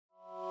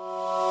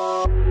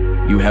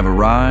You have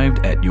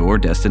arrived at your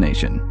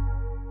destination.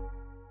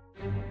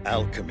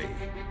 Alchemy,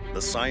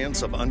 the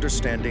science of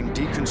understanding,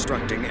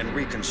 deconstructing, and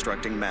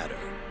reconstructing matter.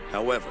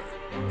 However,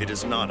 it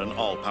is not an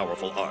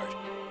all-powerful art.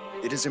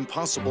 It is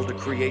impossible to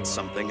create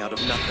something out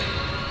of nothing.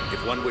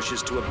 If one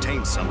wishes to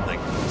obtain something,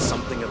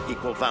 something of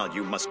equal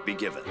value must be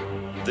given.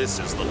 This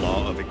is the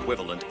law of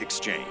equivalent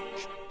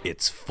exchange.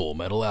 It's Full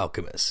Metal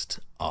Alchemist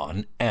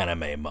on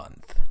Anime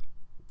Month.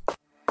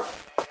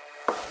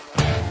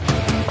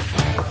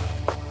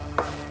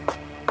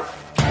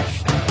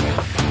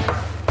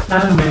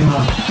 Anime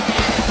Month.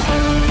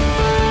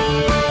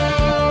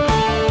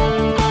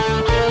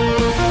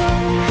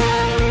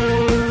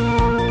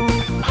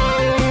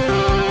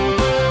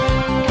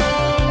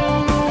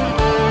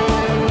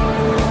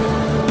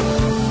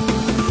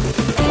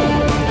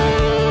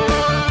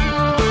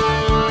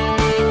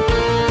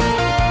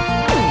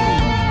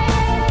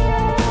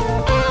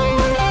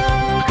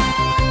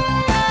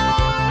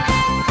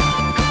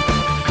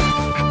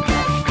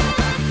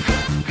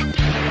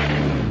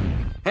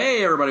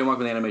 Everybody,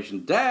 welcome to the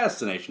Animation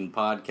Destination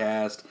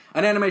Podcast,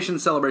 an animation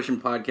celebration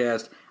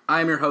podcast.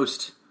 I'm your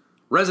host,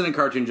 resident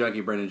cartoon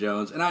junkie Brendan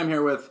Jones, and I'm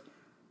here with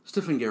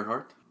Stefan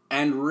Gerhardt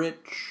and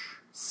Rich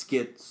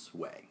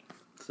Skitsway.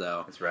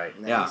 So that's right.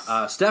 Nice.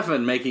 Yeah,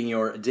 Stefan making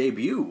your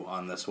debut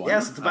on this one.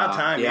 Yes, it's about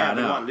time. I've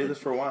been wanting to do this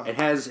for a while. It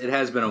has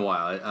been a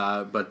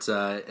while, but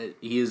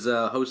he is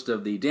a host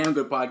of the Damn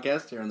Good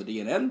podcast here on the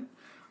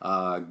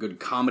DNN. Good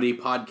comedy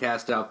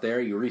podcast out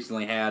there. You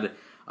recently had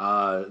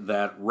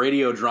that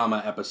radio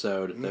drama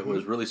episode that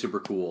was really super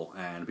cool,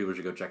 and people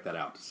should go check that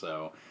out.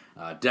 So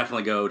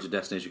definitely go to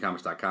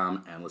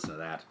destinationcomics.com and listen to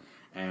that.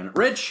 And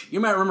Rich, you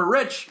might remember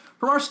Rich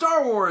from our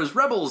Star Wars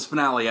Rebels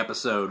finale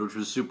episode, which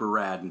was super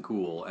rad and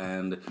cool,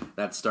 and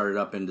that started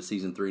up into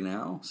season 3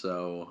 now,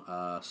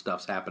 so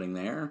stuff's happening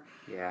there.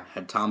 Yeah.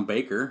 Had Tom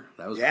Baker.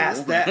 That was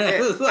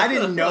cool. I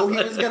didn't know he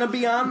was going to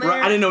be on there.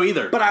 Right, I didn't know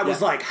either. But I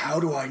was like,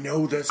 how do I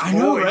know this voice? I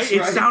know, right?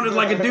 It sounded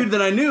like a dude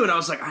that I knew, and I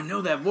was like, I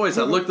know that voice.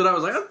 I looked it up, I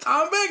was like, that's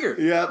Tom Baker.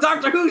 Yeah.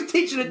 Doctor Who's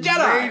teaching a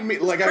Jedi. Made me,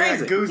 like, I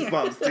got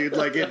goosebumps, dude.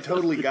 Like, it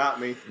totally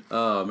got me.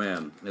 Oh,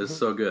 man. It was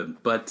so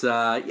good. But,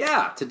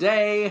 yeah,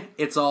 today,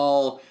 this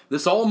whole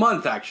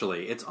month,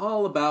 actually, it's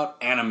all about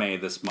anime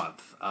this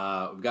month.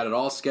 We've got it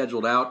all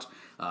scheduled out.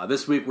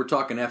 This week we're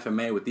talking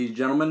FMA with these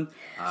gentlemen.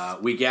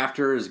 Week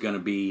after is going to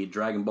be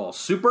Dragon Ball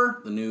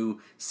Super, the new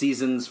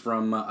seasons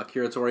from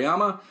Akira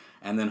Toriyama.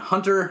 And then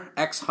Hunter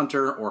x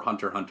Hunter, or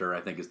Hunter x Hunter,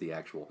 I think is the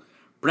actual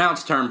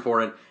pronounced term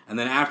for it. And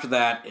then after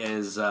that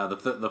is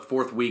the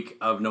fourth week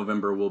of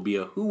November will be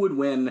a Who Would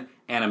Win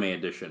anime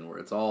edition, where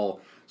it's all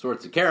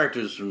sorts of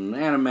characters from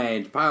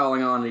anime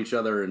piling on each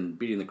other and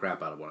beating the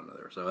crap out of one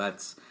another. So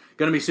that's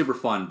going to be super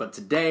fun. But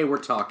today we're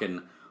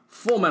talking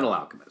Full Metal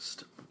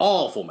Alchemist.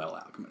 All Full Metal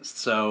Alchemist.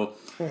 So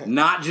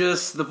not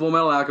just the Full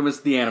Metal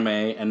Alchemist, the anime,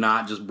 and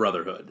not just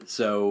Brotherhood.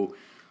 So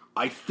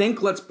I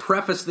think let's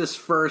preface this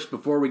first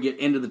before we get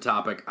into the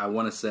topic. I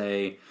want to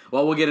say,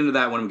 well, we'll get into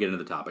that when we get into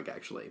the topic,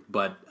 actually.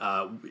 But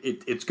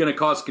it's going to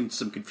cause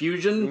some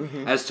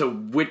confusion as to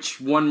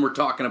which one we're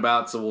talking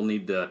about, so we'll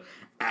need to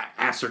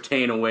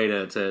ascertain a way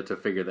to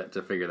figure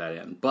that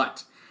in.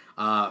 But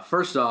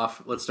first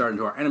off, let's start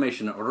into our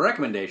animation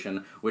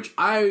recommendation, which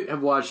I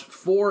have watched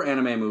 4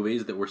 anime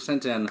movies that were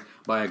sent in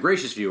by a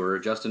gracious viewer,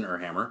 Justin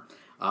Erhammer,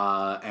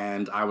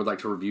 and I would like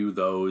to review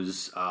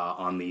those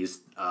on the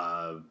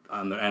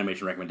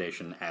animation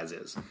recommendation as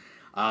is.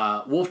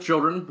 Wolf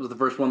Children was the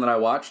first one that I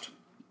watched,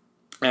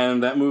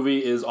 and that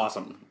movie is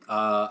awesome.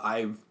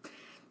 I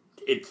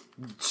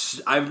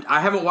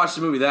haven't watched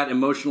a movie that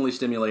emotionally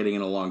stimulating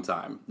in a long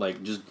time.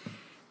 Like, just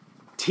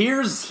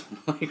tears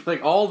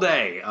like all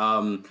day.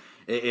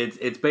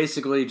 It's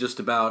basically just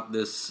about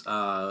this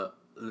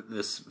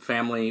this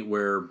family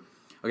where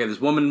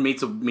this woman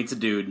meets a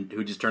dude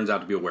who just turns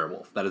out to be a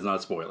werewolf. That is not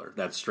a spoiler.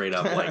 That's straight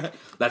up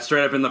that's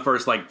straight up in the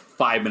first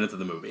 5 minutes of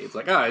the movie. It's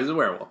like, oh, he's a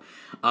werewolf.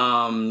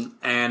 And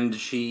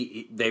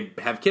they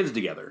have kids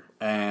together,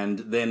 and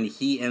then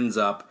he ends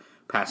up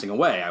passing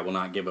away. I will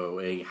not give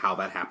away how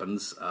that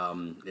happens.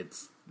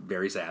 It's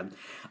very sad.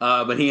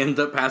 But he ends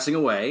up passing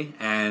away,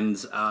 and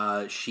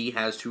she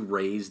has to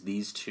raise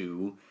these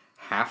 2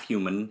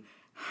 half-human,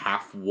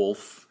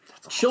 half-wolf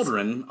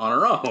children on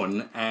her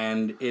own,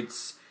 and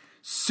it's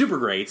super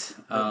great.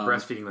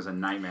 Breastfeeding was a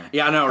nightmare.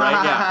 Yeah, I know, right?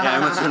 Yeah,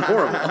 it must have been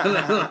horrible.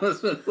 It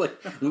must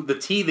have been the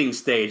teething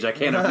stage, I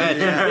can't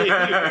imagine.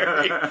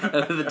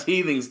 The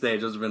teething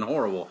stage has been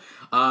horrible.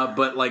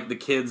 But the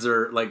kids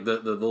are the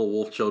little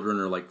wolf children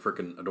are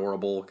freaking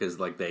adorable, because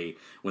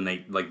when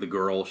the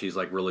girl, she's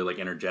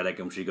really energetic,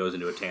 and when she goes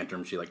into a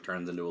tantrum, she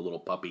turns into a little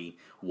puppy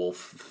wolf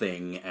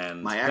thing.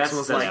 And my ex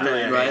was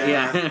right?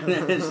 Yeah.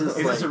 Is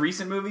this a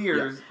recent movie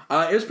or?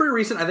 Yeah. It was pretty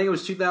recent. I think it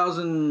was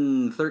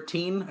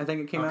 2013. I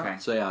think it came out. Okay.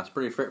 So yeah, it's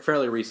pretty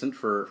fairly recent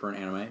for an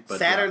anime. But,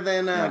 Sadder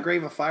than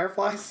Grave of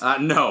Fireflies?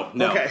 No.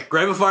 Okay.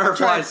 Grave of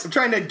Fireflies. I'm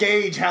trying to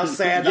gauge how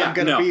sad I'm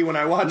going to be when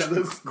I watch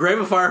this. Grave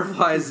of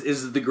Fireflies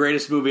is the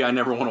greatest movie I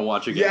never want to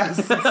watch again. Yes,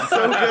 it's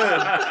so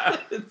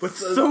good. But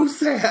so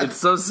sad. It's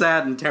so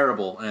sad and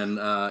terrible, and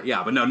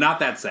but no, not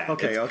that sad.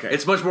 Okay.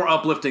 It's much more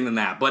uplifting than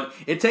that, but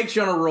it takes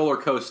you on a roller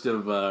coaster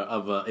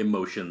of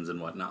emotions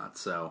and whatnot.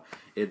 So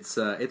it's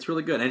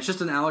really good, and it's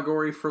just an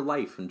allegory for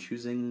life and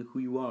choosing who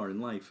you are in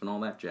life and all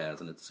that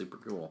jazz, and it's super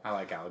cool. I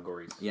like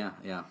allegories. Yeah,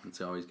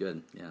 it's always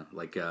good. Yeah,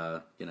 like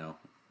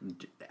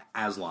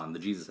Aslan, the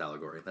Jesus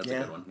allegory. That's a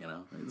good one.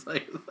 It's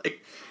like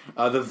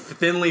the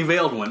thinly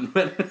veiled one.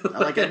 I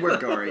like Edward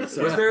Gorey.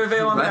 So. Was there a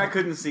veil on that I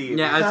couldn't see?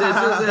 Yeah,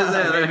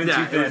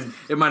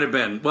 it might have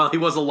been. Well, he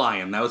was a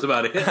lion. That was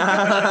about it.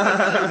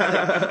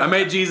 I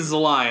made Jesus a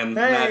lion.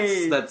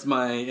 Hey! That's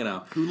my,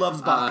 Who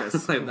loves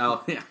Bacchus? Moving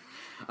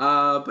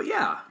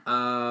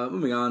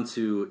on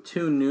to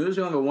Toon News.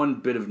 We only have one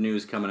bit of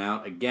news coming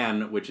out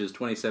again, which is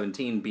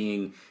 2017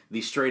 being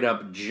the straight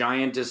up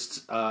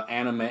giantest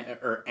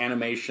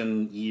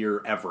animation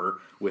year ever,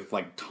 with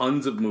like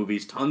tons of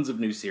movies, tons of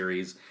new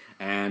series,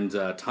 and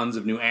tons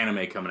of new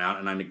anime coming out.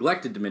 And I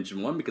neglected to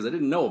mention one because I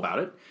didn't know about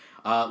it.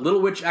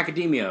 Little Witch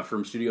Academia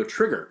from Studio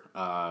Trigger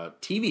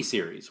TV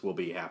series will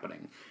be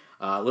happening.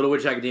 Little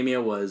Witch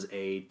Academia was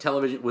a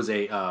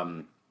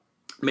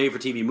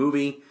made-for-TV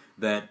movie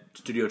that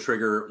Studio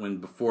Trigger,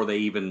 before they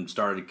even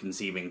started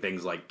conceiving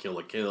things like Kill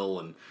la Kill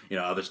and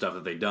other stuff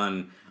that they'd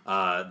done,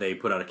 they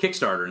put out a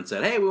Kickstarter and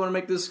said, "Hey, we want to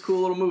make this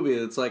cool little movie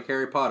that's like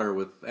Harry Potter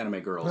with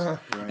anime girls."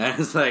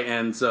 Right.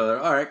 And so they're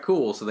all right,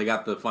 cool. So they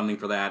got the funding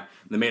for that.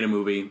 They made a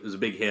movie. It was a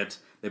big hit.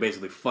 They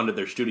basically funded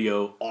their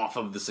studio off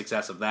of the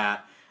success of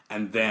that,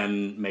 and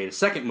then made a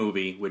second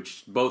movie,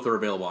 which both are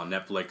available on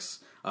Netflix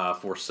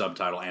for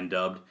subtitle and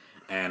dubbed.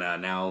 And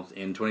now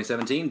in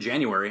 2017,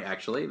 January,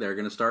 actually, they're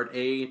going to start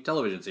a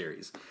television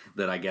series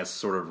that I guess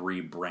sort of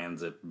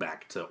rebrands it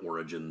back to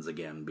Origins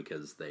again,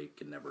 because they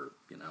can never,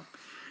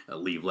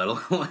 leave let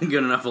alone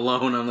good enough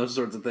alone on those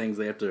sorts of things.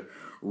 They have to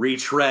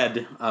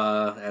retread,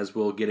 as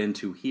we'll get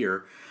into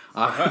here.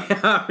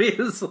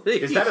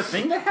 Obviously. Is that a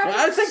thing that happens?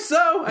 I think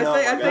so. I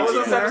think What so.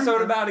 was this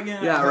episode about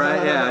again? Yeah,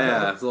 right.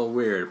 Yeah. It's a little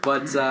weird.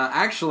 But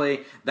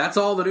actually, that's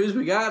all the news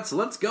we got. So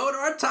let's go to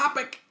our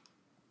topic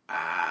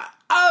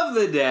of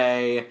the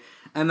day,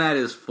 and that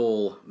is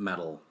Full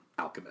Metal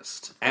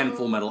Alchemist and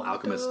Full Metal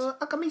Alchemist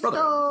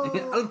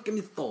Brotherhood.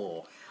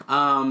 Alchemisto.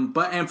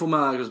 And Full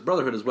Metal Alchemist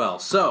Brotherhood as well.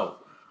 So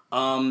we're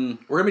going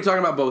to be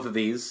talking about both of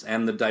these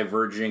and the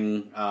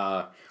diverging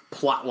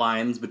plot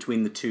lines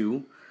between the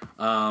two.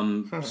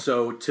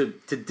 So to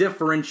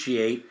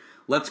differentiate,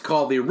 let's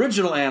call the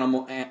original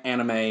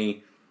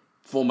anime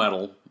Full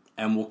Metal,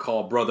 and we'll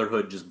call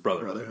Brotherhood just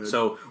Brotherhood.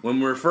 So when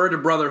we refer to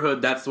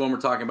Brotherhood, that's the one we're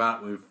talking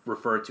about. When we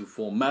refer to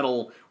Full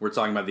Metal, we're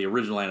talking about the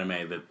original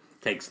anime that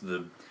takes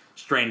the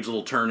strange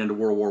little turn into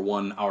World War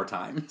I our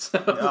time. So,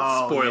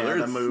 spoilers.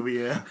 Yeah, the movie,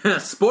 yeah.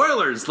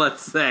 Spoilers,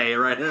 let's say.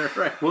 Right.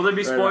 Will there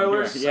be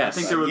spoilers? Yes.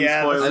 I think there will be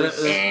spoilers.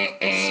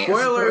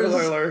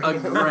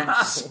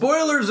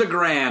 Spoilers are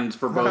grand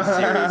for both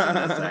series in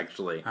this,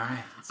 actually. All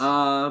right.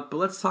 But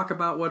let's talk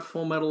about what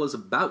Full Metal is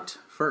about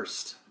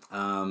first.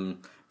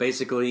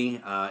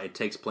 Basically, it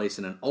takes place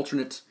in an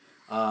alternate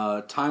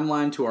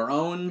timeline to our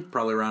own,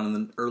 probably around in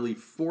the early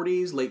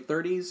 40s, late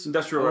 30s.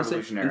 Industrial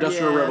Revolution era.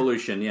 Industrial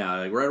Revolution, yeah.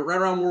 Like right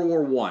around World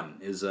War I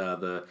is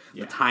the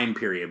time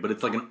period, but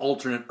it's like an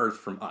alternate Earth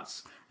from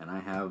us. And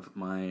I have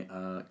my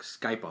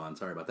Skype on.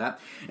 Sorry about that.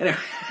 Anyway,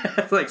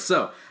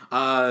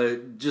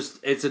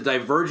 it's a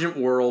divergent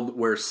world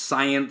where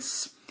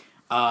science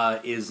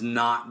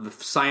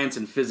science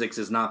and physics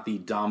is not the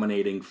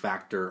dominating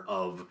factor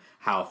of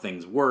how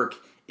things work.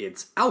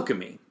 It's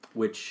alchemy,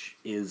 which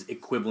is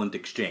equivalent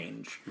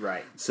exchange.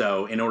 Right.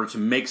 So in order to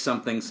make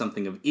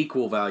something of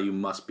equal value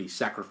must be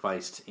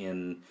sacrificed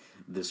in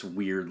this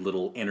weird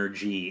little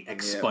energy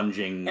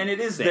expunging And it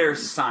is thing. their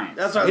science.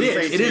 That's what I was It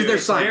saying, is. It too. is their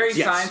It's science. very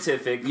Yes.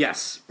 scientific.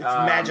 Yes. It's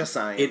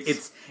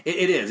magiscience.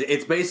 It is.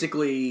 It's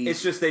basically...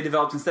 It's just they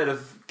developed, instead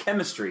of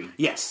chemistry,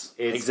 Yes.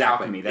 it's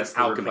exactly. alchemy. That's It's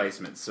the alchemy.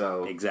 replacement.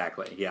 So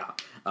Exactly, yeah.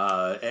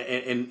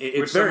 And it's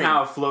which very...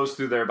 somehow flows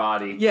through their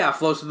body. Yeah,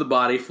 flows through the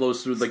body,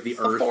 flows through like the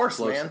earth. Force,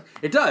 flows... man.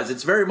 It does.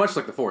 It's very much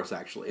like the Force,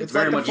 actually. It's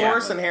very like the much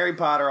Force and Harry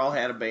Potter all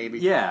had a baby.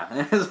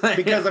 Yeah.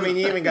 Because,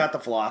 you even got the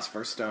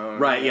Philosopher's Stone.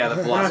 Right, yeah,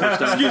 the Philosopher's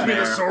Stone. Excuse me,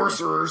 there. the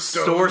Sorcerer's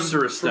Stone.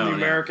 Sorcerer's From Stone, the yeah.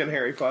 American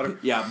Harry Potter.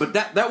 Yeah, but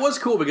that was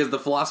cool because the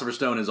Philosopher's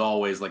Stone is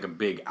always like a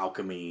big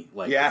alchemy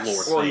Yes.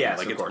 lore Well, thing. yes,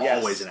 like of it's course.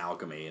 always Yes. an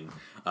alchemy, and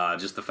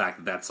just the fact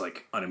that that's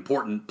like an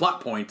important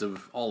plot point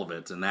of all of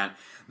it, and that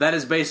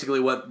is basically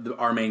what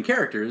our main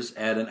characters,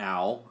 Ed and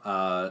Al,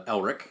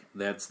 Elric,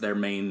 that's their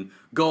main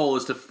goal,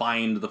 is to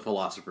find the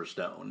Philosopher's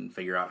Stone and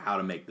figure out how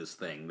to make this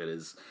thing that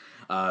is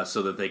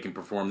so that they can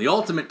perform the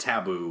ultimate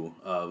taboo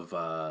of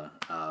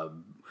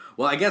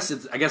Well, I guess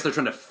they're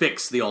trying to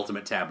fix the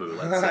ultimate taboo.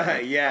 Let's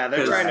say. Yeah,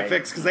 they're trying to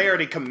fix because they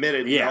already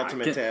committed the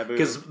ultimate taboo.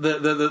 Because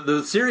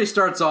the series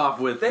starts off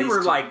with They these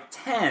were like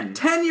 10.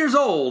 10 years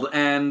old,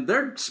 and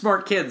they're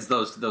smart kids.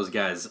 Those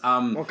guys.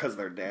 Well, because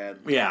they're dead.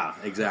 Yeah,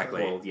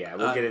 exactly. Well, yeah,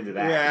 we'll get into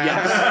that.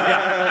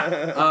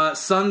 Yeah.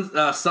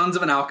 Sons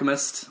of an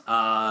alchemist.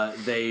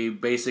 They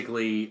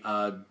basically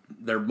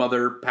their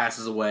mother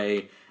passes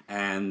away,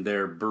 and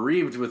they're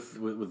bereaved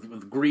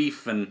with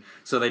grief, and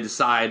so they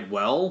decide,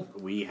 well,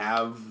 we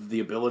have the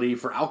ability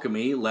for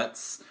alchemy.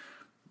 Let's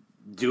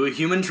do a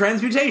human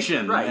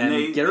transmutation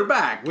and get her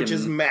back, which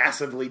is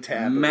massively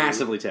taboo.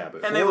 Massively taboo.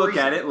 And they look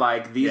at it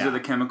like these are the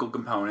chemical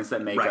components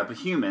that make Right. up a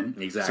human.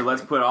 Exactly. So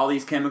let's put all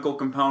these chemical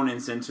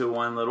components into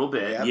one little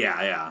bit. Yep.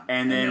 Yeah.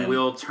 And then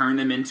we'll turn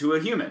them into a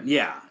human.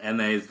 Yeah, and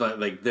they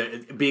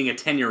being a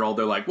 10-year-old,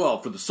 they're like, well,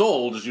 for the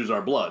soul, just use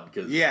our blood.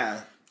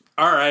 Yeah.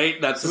 All right,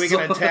 that's So we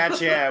can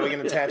attach. Yeah, we can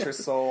attach her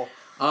soul.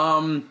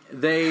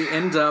 They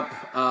end up.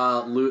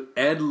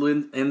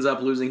 Ends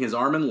up losing his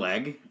arm and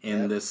leg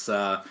in this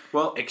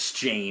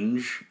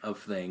exchange of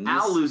things.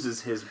 Al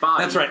loses his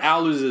body. That's right.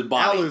 Al loses his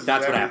body. Al loses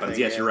That's what everything, happens.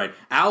 Yes, yeah. you're right.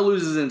 Al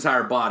loses his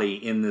entire body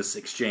in this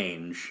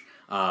exchange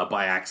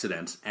by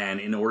accident,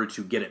 and in order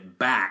to get it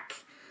back,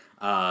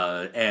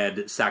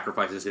 Ed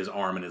sacrifices his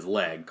arm and his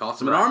leg.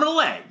 Costs him an arm and a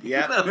leg.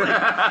 Yep.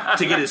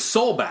 To get his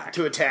soul back.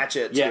 To attach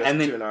it to, and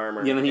then, to an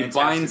armor. Yeah, then he And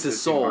binds attaches it his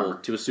to soul armor.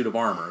 to a suit of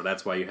armor.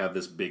 That's why you have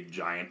this big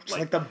giant. It's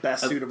like the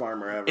best suit of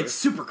armor ever. It's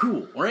super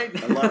cool, right?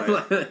 I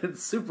love it.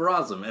 It's super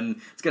awesome,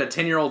 and it's got a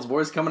 10-year-old's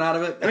voice coming out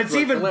of it. and it's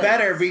like even hilarious.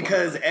 better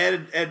because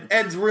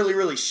Ed's really,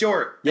 really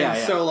short. Yeah, and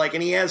yeah. so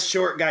and he has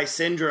short guy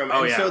syndrome.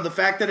 Oh, and yeah. so the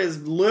fact that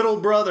his little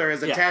brother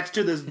is attached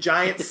to this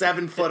giant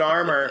 7-foot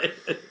armor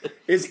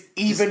is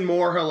even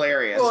more hilarious.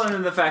 Well, and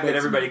then the fact that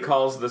everybody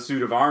calls the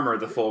suit of armor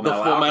the Full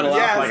Metal Full Metal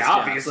Alchemist. Alchemist, Like, yeah.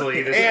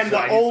 obviously, this and is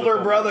why the he's older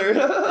Full brother.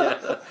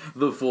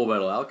 The Full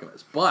Metal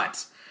Alchemist.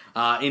 But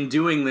in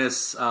doing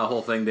this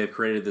whole thing, they've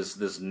created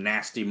this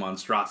nasty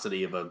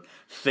monstrosity of a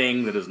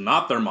thing that is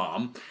not their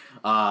mom.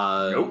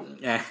 Nope.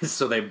 And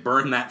so they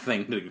burn that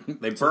thing.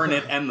 They burn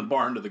it and the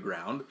barn to the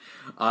ground,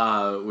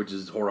 which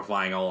is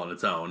horrifying all on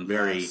its own.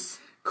 Very Yes.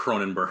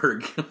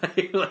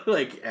 Cronenberg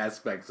like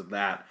aspects of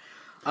that.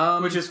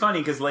 Which is funny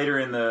because later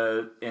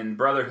in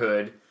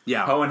Brotherhood,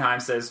 Yeah. Hohenheim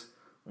says,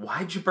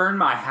 "Why'd you burn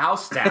my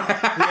house down?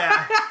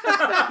 Yeah.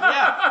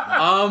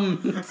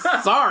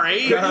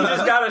 Sorry. You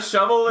just got a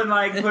shovel and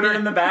like put her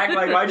in the back.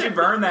 Like, why'd you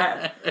burn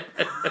that?"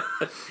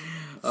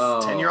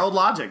 10-year-old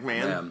logic,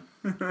 man.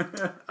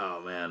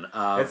 Oh man.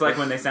 It's like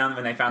when they found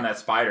that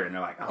spider and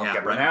they're like, "Oh,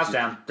 burn the house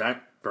down."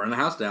 Burn the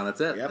house down.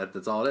 That's it. Yep.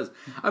 That's all it is.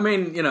 I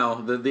mean,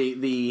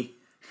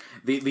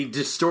 the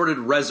distorted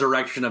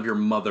resurrection of your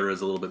mother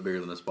is a little bit bigger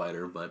than a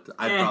spider, but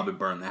I'd probably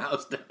burn the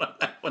house down on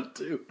that one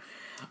too.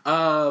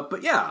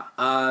 But yeah,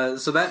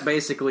 so that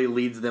basically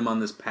leads them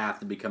on this path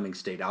to becoming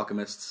state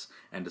alchemists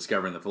and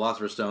discovering the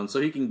Philosopher's Stone, so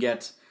he can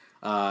get.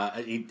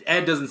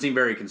 Ed doesn't seem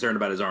very concerned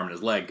about his arm and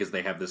his leg because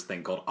they have this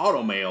thing called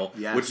automail,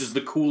 Yes. which is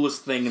the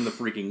coolest thing in the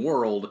freaking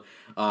world,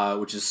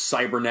 which is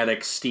cybernetic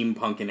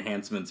steampunk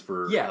enhancements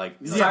for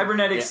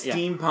cybernetic yeah.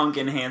 steampunk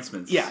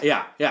enhancements.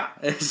 Yeah.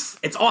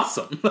 It's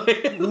awesome.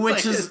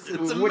 Which is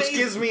it's which amazing.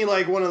 gives me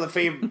like one of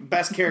the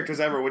best characters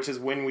ever, which is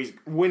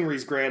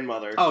Winry's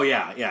grandmother. Oh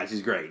yeah,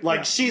 she's great. Like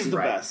yeah. she's the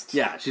Right. best.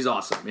 Yeah, she's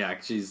awesome. Yeah,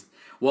 she's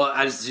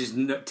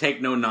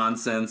take no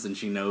nonsense, and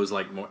she knows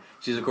like more.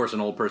 She's of course an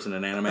old person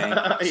in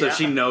anime, so Yeah.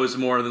 she knows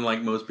more than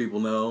like most people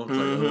know. It's like,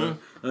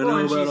 I know Well,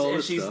 and about all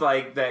this she's stuff.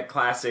 like that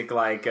classic,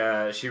 like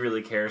she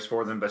really cares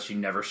for them, but she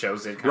never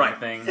shows it kind right of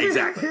thing.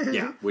 Exactly.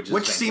 Yeah, which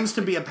Seems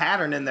to be a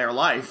pattern in their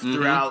life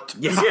throughout,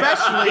 Yeah.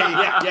 especially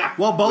yeah.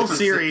 well, both is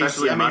series.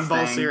 especially I mean, both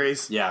Mustang.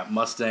 series. Yeah,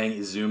 Mustang,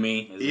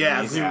 Izumi.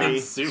 Yeah, Izumi.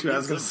 Izumi. That's what I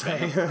was gonna say.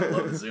 I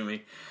love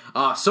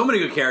Izumi. So many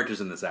good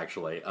characters in this,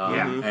 actually.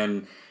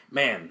 And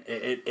man,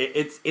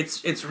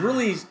 it's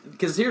really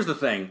because here's the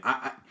thing.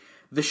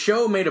 The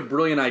show made a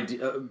brilliant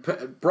idea,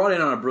 brought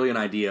in on a brilliant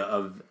idea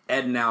of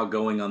Ed now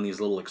going on these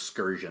little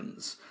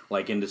excursions,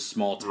 like into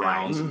small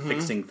towns and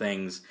fixing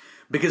things.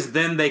 Because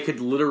then they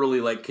could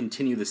literally like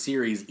continue the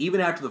series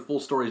even after the full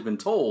story's been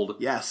told.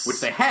 Yes.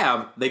 Which they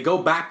have. They go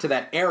back to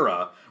that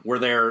era where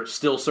they're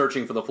still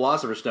searching for the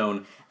Philosopher's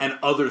Stone and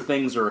other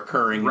things are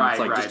occurring. And Right, it's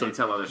like right. just They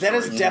tell other That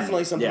stories. is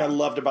definitely something Yeah. I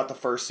loved about the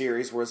first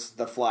series was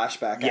the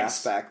flashback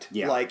Yes. aspect.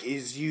 Yeah. Like,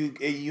 is you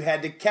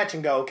had to catch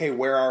and go, okay,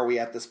 where are we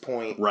at this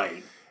point?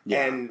 Right.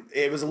 Yeah. And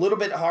it was a little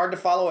bit hard to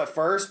follow at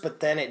first,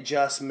 but then it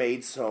just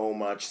made so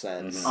much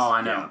sense. Oh,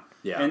 I know.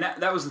 Yeah. And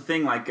that was the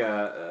thing. Like,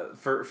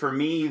 for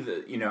me,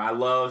 I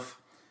love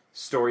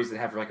stories that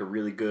have like a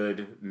really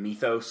good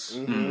mythos.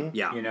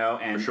 Yeah.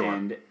 And sure.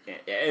 and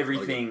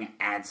everything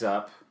adds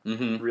up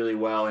really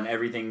well, and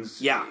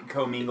everything's Yeah.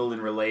 commingled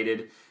and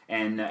related.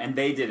 And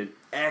they did an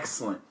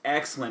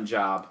excellent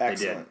job.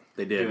 Excellent.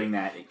 They did. doing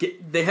that.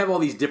 They have all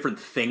these different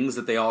things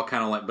that they all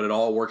kind of like, but it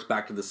all works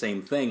back to the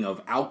same thing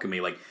of alchemy.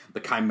 Like the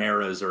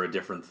chimeras are a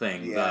different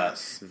thing.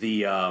 Yes.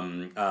 The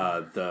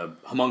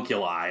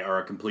homunculi are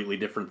a completely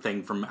different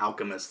thing from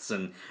alchemists,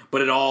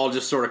 but it all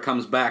just sort of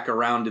comes back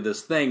around to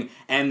this thing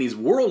and these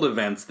world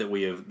events that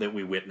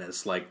we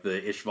witness, like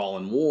the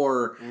Ishvalan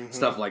War,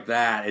 stuff like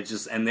that. It's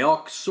just, and they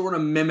all sort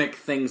of mimic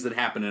things that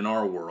happen in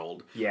our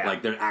world,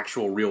 like their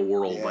actual real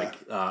world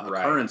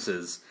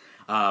occurrences.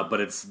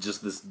 But it's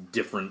just this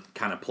different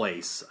kind of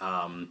place.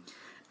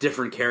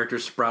 Different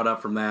characters sprout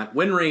up from that.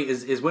 Winry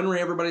is Winry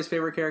everybody's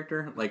favorite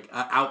character? Like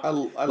I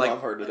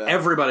love her to death.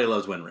 Everybody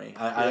loves Winry.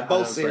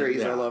 Both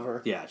series, I love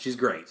her. Yeah, she's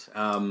great.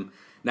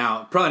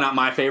 Now, probably not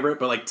my favorite,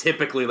 but like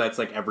typically that's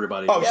like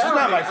everybody. Oh, she's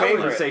not my I wouldn't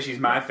favorite. say she's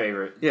my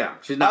favorite. Yeah,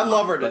 she's not. I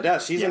love her to but-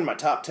 death. She's yeah. in my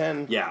top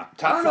 10. Yeah.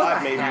 Top I don't know 5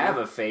 if maybe. I have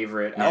a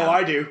favorite. Oh,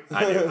 I do.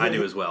 I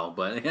do as well.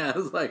 But yeah,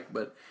 it's like,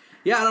 but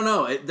yeah, I don't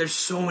know. There's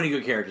so many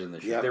good characters in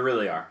this show. Yep. There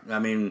really are. I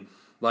mean,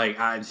 like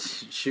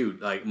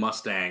like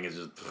Mustang is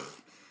just.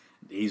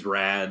 He's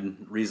rad.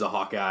 Riza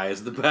Hawkeye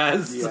is the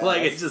best. Yes.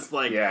 Like it's just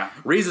like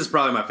Riza's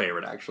probably my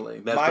favorite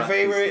actually. That's My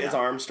favorite is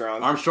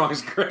Armstrong.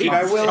 Armstrong's great. Dude,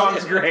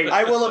 Armstrong's great.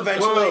 I will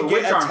eventually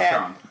Which get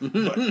Armstrong?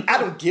 attacked. I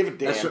don't give a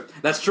damn.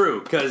 That's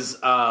true because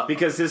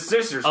Because his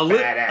sister's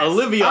badass.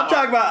 Olivia. I'm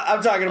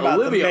talking about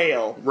Olivia, the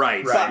male.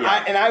 right? So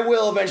yeah. and I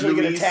will eventually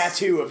get a Luis.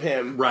 tattoo of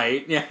him.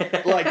 Right.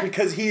 Yeah. Like,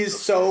 because he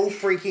is so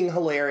freaking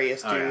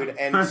hilarious, Oh, dude.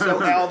 And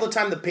so all the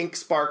time the pink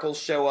sparkles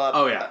show up.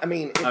 Oh yeah. I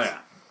mean, it's, oh yeah.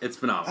 It's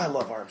phenomenal. I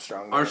love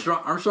Armstrong. Man.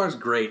 Armstrong's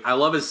great. I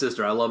love his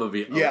sister. I love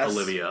Yes.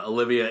 Olivia.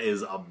 Olivia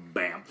is a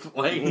bamf.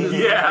 Like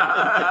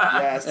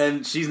Yes.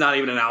 and she's not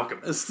even an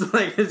alchemist.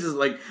 Like it's just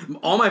like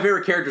all my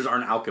favorite characters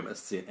aren't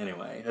alchemists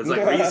anyway. It's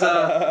like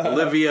Riza,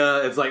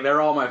 Olivia. It's like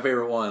they're all my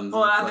favorite ones.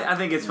 Well, It's like- I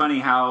think it's funny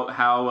how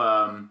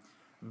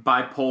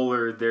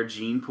bipolar their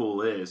gene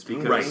pool is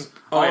because Right.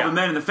 all yeah. the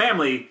men in the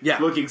family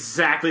look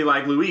exactly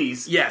like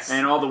Louise. Yes.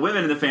 And all the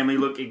women in the family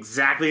look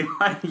exactly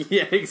like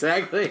yeah,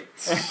 exactly.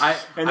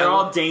 and they're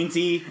all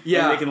dainty.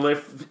 Yeah. And they can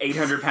lift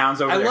 800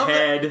 pounds over their love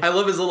head. I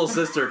love his little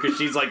sister because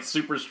she's like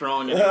super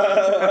strong. And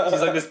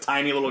she's like this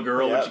tiny little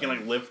girl, and she can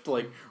like lift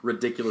like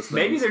ridiculous things.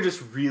 Maybe they're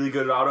just really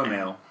good at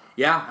automail.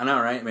 Yeah, I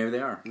know, right? Maybe they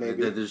are.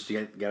 Maybe. They just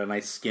got a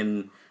nice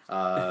skin,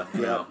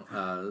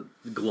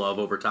 glove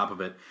over top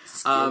of it.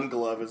 Skin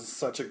glove is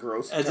such a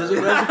gross term. That's a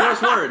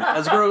gross word.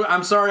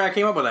 I'm sorry I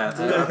came up with that.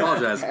 I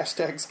apologize.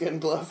 Hashtag skin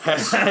glove.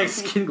 Hashtag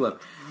skin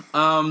glove.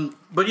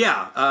 But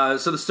yeah,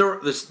 so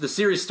the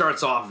series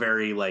starts off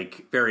very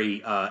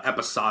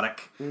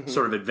episodic,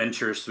 sort of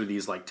adventures through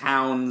these like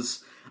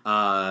towns.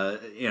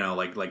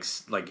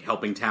 Like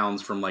helping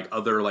towns from like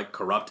other like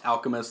corrupt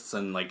alchemists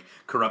and like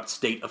corrupt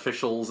state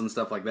officials and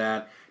stuff like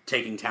that.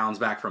 Taking towns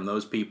back from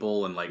those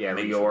people and like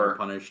making sure they're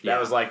punished. That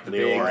was like the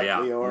Lior, big, yeah.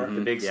 Lior.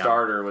 the big Yeah.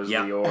 starter was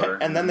Yeah. Lior.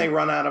 And then they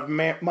run out of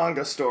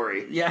manga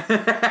story. Yeah.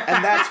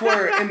 And that's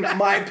where, in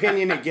my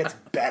opinion, it gets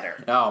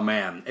better. Oh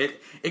man,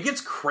 it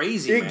gets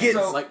crazy. It man. gets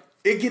It's like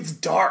it gets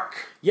dark.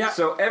 yeah,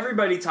 So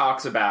everybody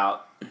talks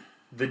about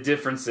the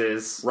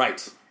differences.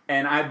 right.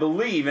 And I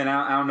believe, and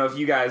I don't know if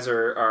you guys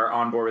are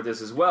on board with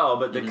this as well,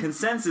 but the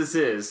consensus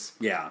is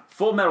Yeah,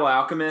 Full Metal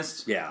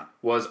Alchemist yeah,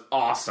 was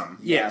awesome.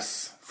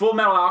 yes, Full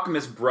Metal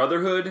Alchemist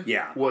Brotherhood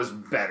Yeah. was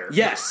better.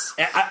 yes,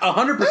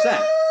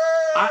 100%.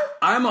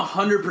 I'm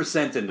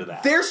 100% into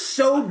that. They're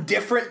so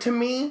different to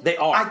me. They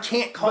are. I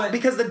can't call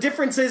because the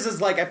difference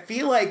is like I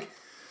feel like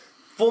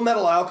Full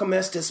Metal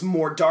Alchemist is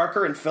more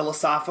darker and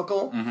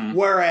philosophical,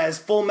 whereas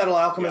Full Metal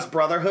Alchemist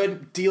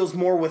Brotherhood deals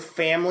more with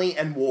family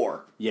and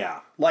war. Yeah,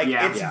 Like,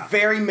 Yeah. it's Yeah.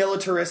 very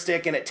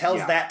militaristic, and it tells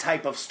Yeah. that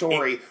type of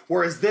story,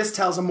 whereas this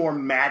tells a more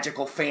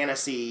magical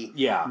fantasy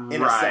yeah,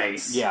 in Right. a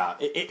sense. yeah.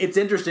 It's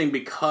interesting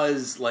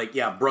because like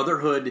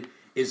Brotherhood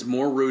is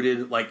more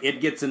rooted. Like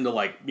it gets into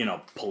like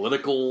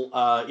political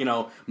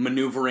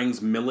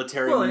maneuverings,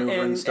 military Well,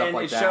 maneuverings, stuff and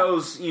like it that.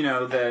 shows,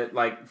 that,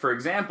 like, for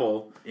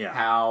example, Yeah.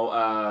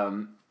 how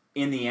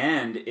in the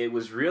end it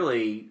was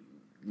really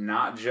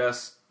not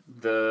just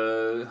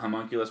the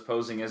homunculus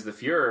posing as the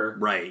Fuhrer.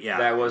 Right, yeah.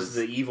 That It was was-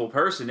 the evil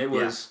person. It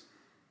was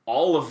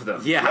all of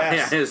them. Yeah,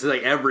 Yes. yeah, it's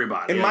like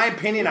everybody. In my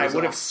opinion, It I was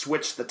would have all-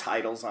 switched the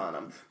titles on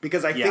them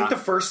because I Yeah. think the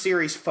first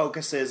series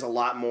focuses a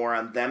lot more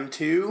on them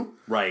two,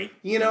 right.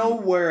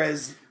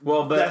 whereas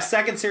Well, but the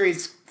second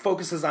series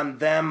focuses on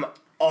them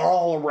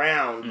all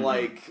around.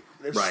 Like,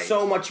 there's Right.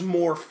 so much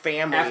more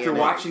family. after in it.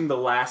 watching the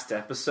last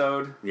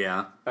episode,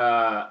 Yeah,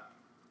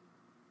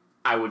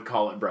 I would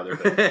call it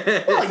Brotherhood.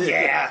 well,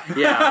 yeah,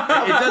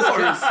 yeah. It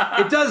does.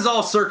 It does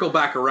all circle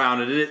back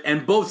around,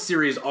 and both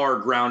series are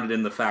grounded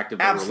in the fact of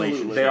their Absolutely.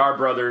 relationship. They are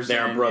brothers. They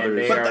are and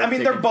brothers. they but are I mean,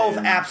 thick they're and both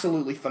thin.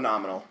 absolutely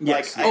phenomenal.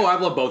 Yes. Like, I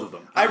love both of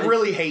them. I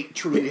really hate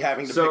truly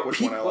having to pick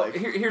which one I like.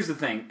 Here's the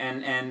thing,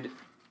 and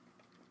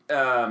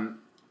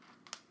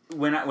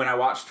when I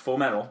watched Full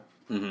Metal,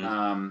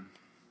 there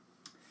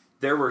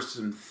were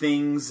some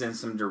things and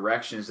some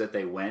directions that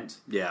they went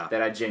Yeah.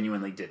 that I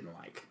genuinely didn't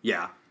like.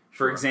 Yeah.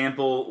 For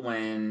example,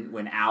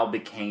 when Al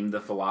became the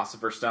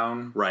Philosopher's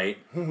Stone, Right.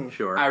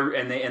 Sure.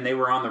 and they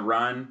were on the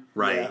run,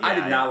 right. Yeah. I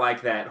did yeah. not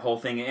like that whole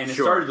thing, and it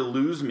Sure. started to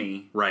lose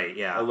me Right.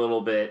 Yeah. a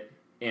little bit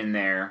in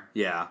there.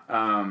 Yeah.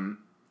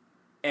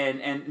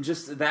 And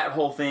just that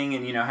whole thing,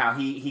 and how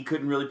he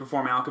couldn't really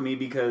perform alchemy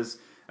because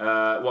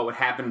what would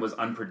happen was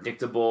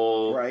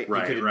unpredictable. Right.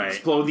 He could Right.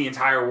 explode the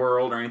entire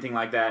world or anything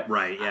like that.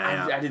 Right,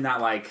 yeah, yeah. I did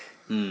not like.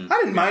 I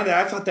didn't mind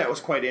that. I thought that was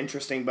quite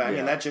interesting, but I Yeah.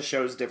 mean, that just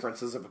shows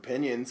differences of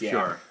opinions.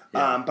 Sure.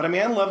 Yeah. But I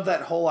mean, I love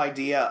that whole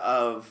idea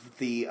of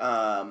the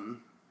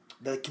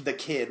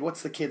kid.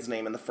 What's the kid's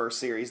name in the first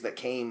series that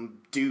came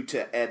due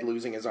to Ed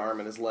losing his arm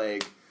and his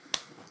leg?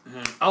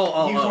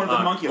 Oh, He was one of the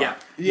homunculi.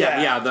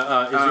 Yeah. The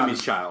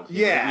Izumi's child.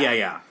 yeah.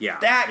 Yeah.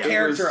 That yeah.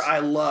 character was- I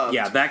loved.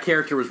 Yeah, that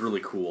character was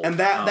really cool. And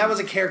that was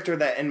a character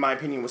that, in my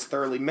opinion, was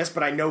thoroughly missed.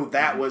 But I know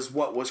that was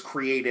what was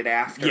created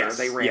after Yes,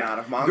 they ran yeah. out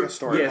of manga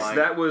storyline. Yes,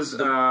 that was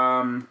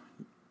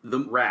the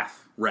Wrath.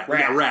 Wrath. Wrath.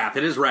 Yeah, Wrath.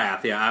 It is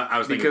Wrath. Yeah, I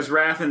was thinking Because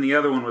Wrath and the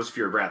other one was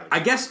Fear Bradley. I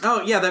guess.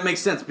 Oh, yeah, that makes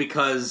sense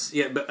because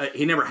but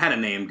he never had a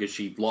name because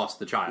she lost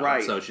the child.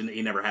 Right. So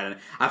he never had a.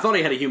 I thought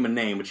he had a human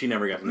name, but she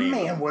never got a name.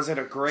 Man, was it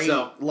a great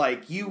So-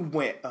 you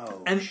went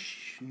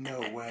no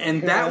way.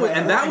 And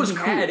that was he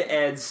cool. had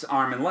Ed's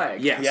arm and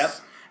leg. Yes. Yep.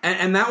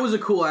 And that was a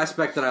cool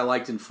aspect that I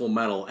liked in Full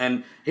Metal.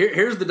 And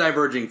here's the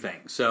diverging thing.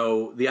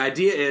 So the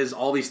idea is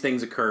all these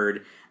things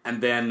occurred, and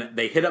then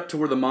they hit up to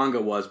where the manga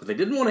was, but they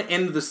didn't want to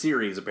end the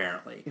series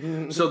apparently.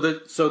 So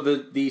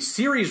the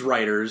series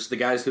writers, the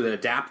guys who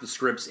adapt the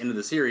scripts into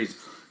the series,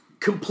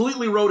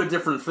 completely wrote a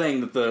different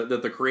thing that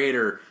the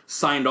creator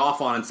signed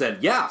off on and said,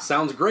 "Yeah,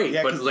 sounds great,"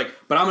 Yeah, but it was like,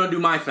 "But I'm going to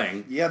do my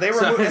thing." Yeah, they were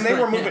So- and they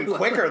were moving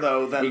quicker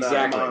though than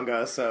Exactly. the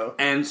manga. So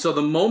And so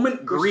the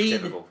moment Greed,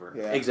 typical for-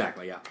 Yeah.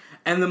 exactly, yeah,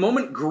 and the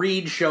moment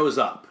Greed shows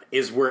up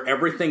is where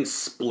everything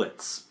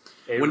splits.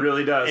 It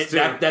really does, too.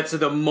 That's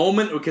the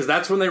moment, because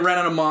that's when they ran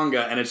out of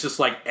manga, and it's just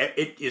like,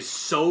 it is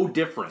so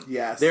different.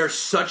 Yes. They're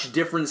such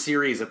different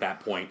series at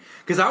that point.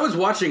 Because I was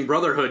watching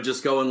Brotherhood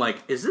just going like,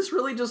 is this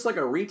really just like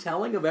a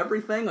retelling of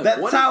everything? Like, that's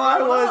what is how I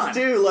going was on?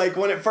 too. Like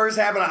when it first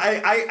happened,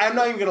 I'm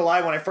not even gonna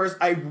lie. When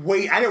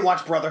I didn't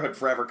watch Brotherhood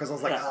forever because I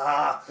was like,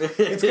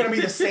 it's gonna be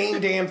the same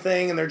damn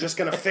thing, and they're just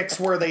gonna fix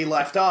where they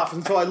left off.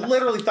 And so I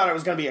literally thought it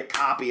was gonna be a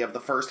copy of the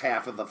first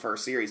half of the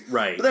first series.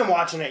 Right. But then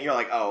watching it, you're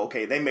like, oh,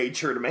 okay, they made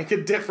sure to make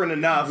it different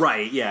enough.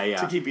 Right, yeah.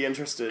 To keep you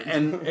interested.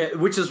 And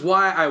which is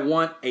why I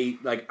want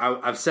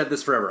I've said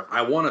this forever.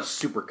 I want a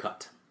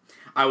supercut.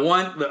 I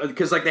want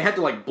because they had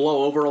to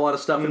blow over a lot of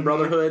stuff in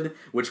Brotherhood,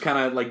 which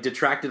kind of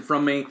detracted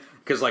from me.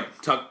 Because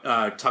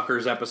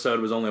Tucker's episode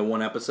was only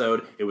one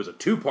episode. It was a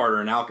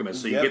two-parter in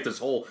Alchemist, so you Yep. get this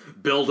whole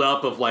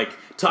build-up of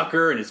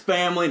Tucker and his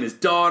family and his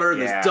daughter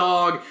and Yeah. his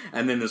dog,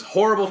 and then this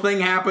horrible thing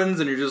happens,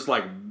 and you're just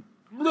like,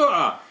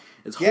 ugh.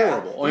 It's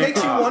horrible. It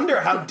makes you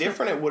wonder how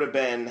different it would have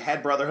been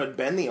had Brotherhood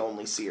been the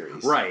only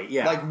series. Right,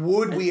 yeah.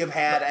 Would we have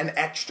had an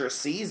extra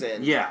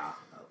season Yeah.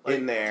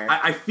 in there?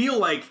 I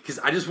feel because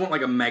I just want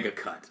a mega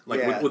cut.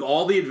 Yeah. With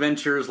all the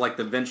adventures, the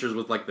adventures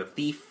with the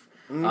thief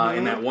in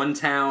that one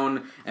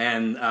town,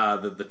 and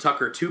the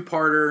Tucker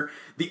two-parter.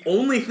 The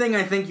only thing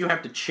I think you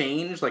have to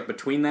change,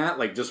 between that,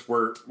 just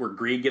where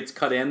Greed gets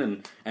cut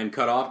in and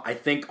cut off, I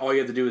think all you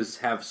have to do is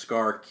have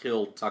Scar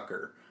kill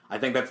Tucker. I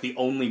think that's the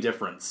only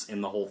difference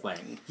in the whole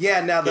thing.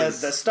 Yeah, now the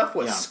stuff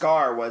with yeah.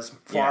 Scar was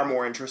far Yeah.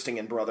 more interesting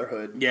in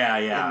Brotherhood. Yeah.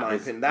 In my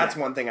opinion, that's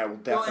one thing I will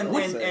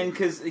definitely say. and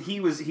because he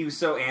was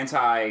so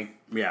anti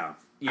Yeah.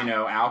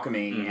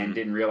 alchemy and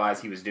didn't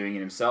realize he was doing it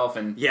himself,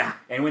 and Yeah.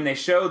 and when they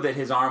showed that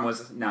his arm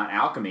was not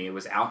alchemy, it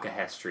was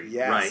alkahestry.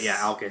 Yes. Right, yeah,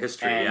 Alka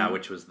History, And-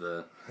 which was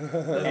the...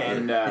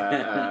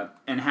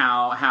 and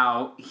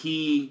how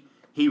he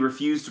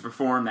refused to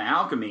perform the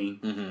alchemy,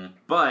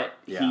 but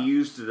Yeah. he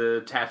used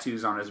the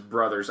tattoos on his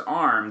brother's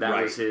arm. That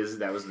Right.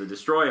 was the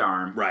destroy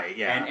arm. Right,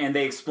 yeah. And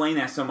they explain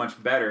that so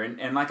much better.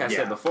 And like I Yeah.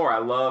 said before, I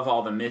love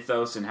all the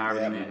mythos and how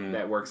everything Yeah.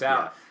 that works out.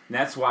 Yeah. And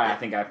that's why I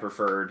think I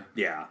preferred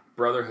Yeah,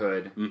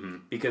 Brotherhood,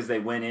 because they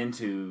went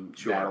into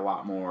Sure. that a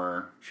lot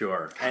more.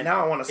 sure. And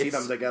now I want to see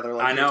It's- them together.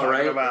 I know, you're talking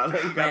right? About.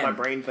 You got Man. my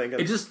brain thinking.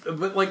 It just,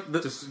 but the...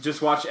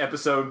 Just watch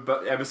episode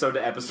to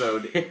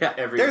episode. Yeah.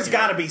 Every There's you know.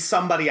 got to be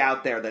somebody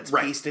out there that's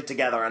Right. pieced it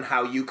together on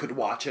how you could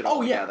watch it all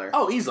Oh yeah! together.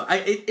 Oh, easily.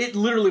 It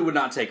literally would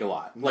not take a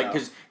lot. No.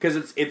 Because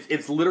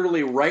it's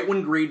literally right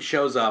when Greed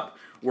shows up,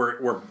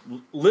 where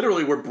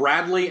literally where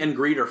Bradley and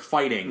Greed are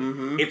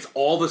fighting. It's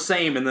all the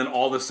same, and then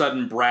all of a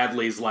sudden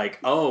Bradley's like,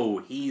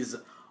 "Oh,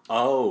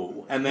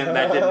 and then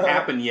that didn't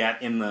happen yet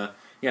in the.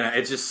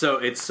 It's just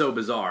so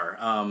bizarre.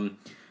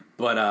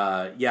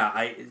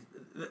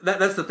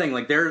 That's the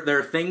thing. There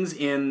are things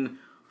in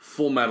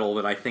Full Metal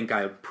that I think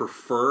I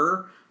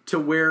prefer to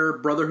where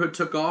Brotherhood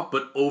took off,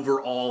 but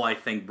overall I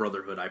think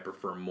Brotherhood I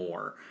prefer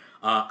more.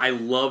 I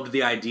loved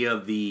the idea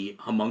of the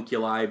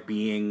homunculi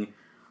being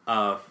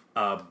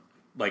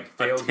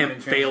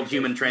failed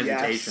human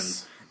transmutations.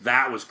 Yes.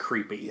 That was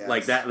creepy.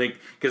 Yes.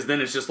 Because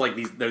then it's just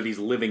they're these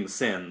living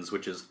sins,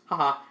 which is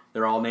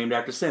they're all named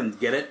after sins.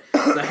 Get it?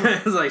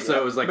 So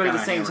it was But at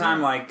the same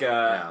time,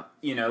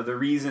 Yeah. the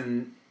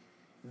reason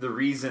the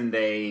reason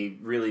they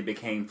really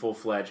became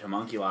full-fledged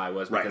homunculi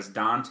was because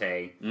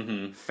Dante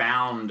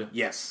found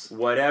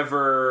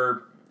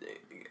whatever...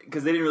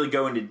 Because they didn't really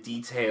go into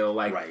detail,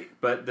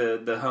 but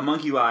the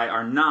homunculi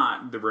are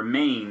not the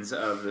remains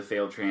of the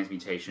failed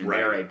transmutation. They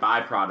are a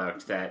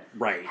byproduct that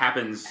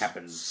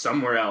happens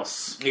somewhere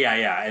else.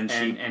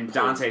 And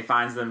Dante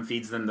finds them,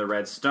 feeds them the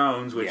red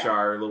stones, which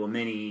are little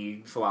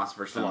mini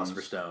philosopher's stones.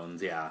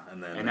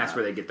 And that's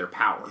where they get their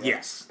power.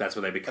 Yes, that's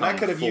where they become. And I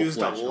could have used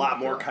a lot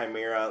more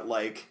Chimera,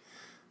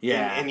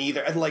 in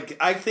either.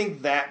 I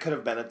think that could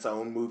have been its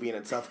own movie in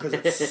itself because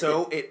it's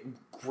so it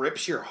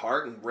grips your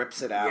heart and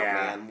rips it out,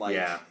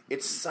 man.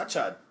 It's such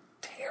a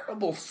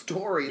terrible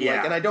story.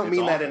 And I don't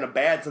mean that in a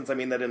bad sense. I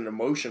mean that in an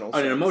emotional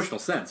sense. In an emotional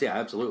sense, yeah,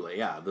 absolutely,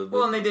 yeah.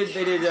 And they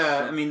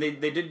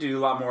did do a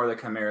lot more of the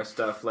Chimera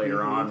stuff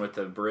later on with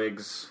the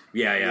Briggs,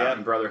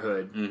 and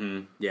Brotherhood,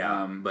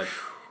 but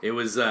it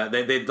was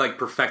they like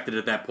perfected it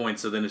at that point.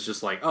 So then it's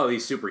just like, oh,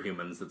 these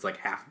superhumans that's like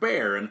half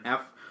bear and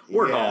half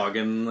warthog,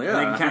 and they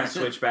can kind of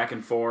switch back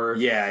and forth.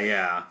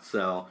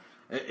 So.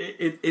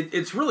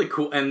 It's really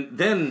cool, and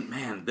then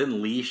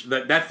Lee.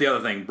 That's the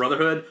other thing.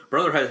 Brotherhood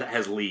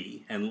has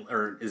Lee,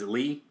 or is it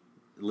Lee?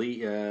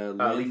 Lee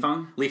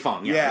Feng. Lee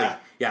Feng.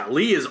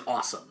 Lee is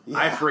awesome.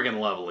 I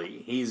friggin' love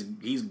Lee.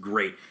 He's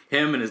great.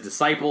 Him and his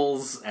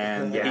disciples,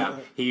 and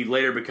he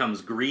later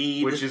becomes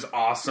Greed, which is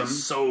awesome.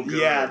 It's so good.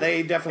 Yeah,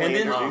 they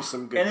definitely introduce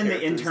some good. And then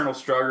characters. The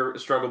internal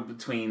struggle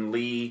between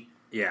Lee.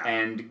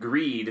 And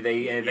Greed,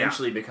 they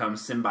eventually become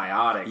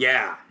symbiotic.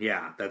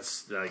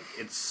 That's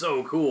it's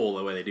so cool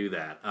the way they do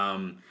that.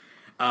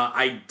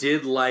 I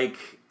did like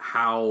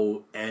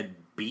how Ed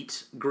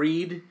beat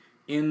Greed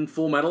in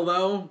Full Metal,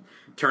 though,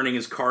 turning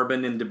his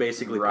carbon into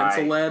basically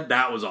pencil lead.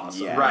 That was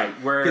awesome,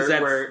 Because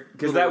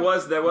that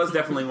was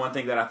definitely one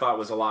thing that I thought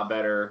was a lot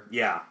better.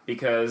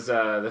 Because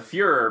the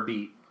Fuhrer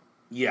beat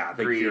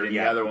Greed in the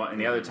other one, and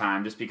the other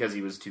time, just because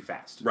he was too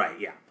fast.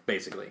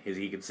 Basically,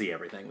 he could see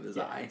everything with his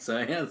eye. So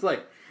it's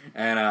like,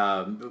 and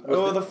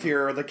the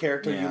Fuhrer, the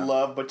character you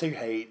love but you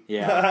hate.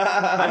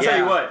 I tell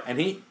you what,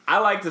 and I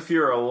liked the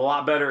Fuhrer a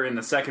lot better in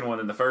the second one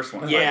than the first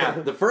one.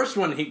 The first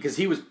one because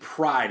he was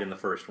Pride in the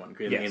first one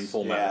in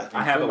Full Metal.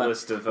 I have a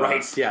list of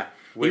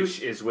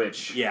which is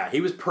which. Yeah, he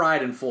was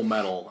Pride in Full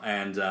Metal,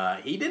 and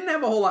he didn't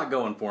have a whole lot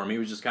going for him. He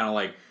was just kind of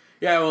like,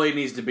 he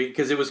needs to be,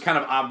 because it was kind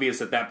of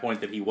obvious at that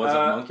point that he wasn't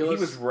homunculus.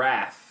 He was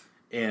Wrath.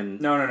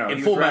 No.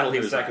 In Full Metal, he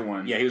was the second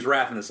one. Yeah, he was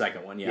Wrath in the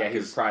second one. Yeah, he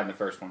was Pride in the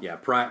first one. Yeah,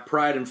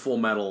 Pride in Full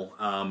Metal,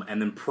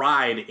 and then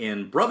Pride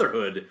in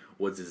Brotherhood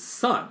was his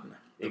son.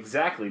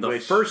 Exactly, the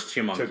which first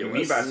homunculus. Took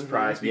me by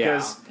surprise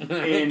because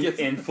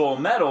in Full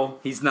Metal,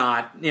 he's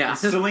not. Yeah,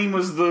 Selim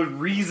was the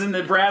reason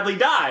that Bradley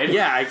died.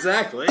 Yeah,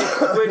 exactly.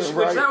 which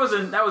that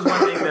was one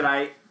thing that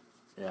I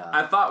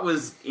thought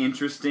was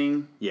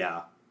interesting.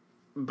 Yeah,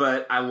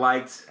 but I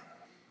liked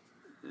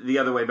the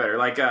other way better.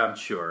 Like,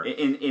 sure.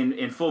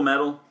 In Full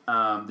Metal,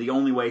 the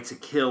only way to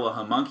kill a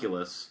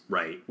homunculus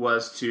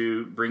was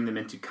to bring them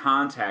into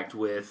contact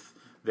with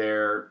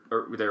their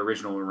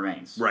original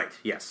remains. Right.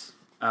 Yes.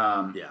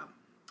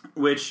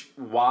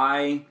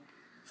 Why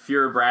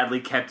Fuhrer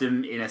Bradley kept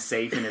him in a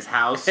safe in his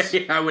house.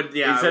 Instead of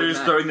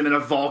just throwing them in a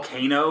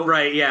volcano.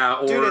 Right, yeah.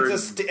 Or, dude,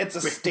 it's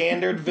a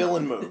standard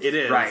villain move. It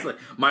is. Right. Like,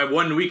 my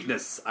one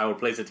weakness, I will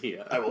place it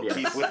here. I will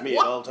keep with me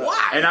at all times.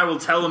 Why? And I will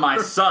tell my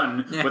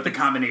son what the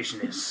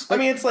combination is. I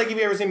mean, it's like, have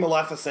you ever seen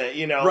Maleficent?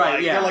 You know,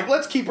 right, they're like,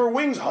 let's keep her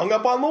wings hung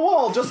up on the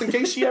wall just in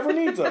case she ever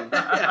needs them.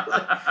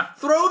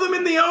 Throw them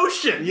in the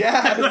ocean.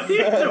 Yeah. What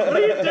are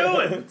you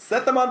doing?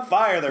 Set them on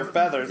fire, their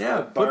feathers.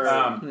 Yeah. But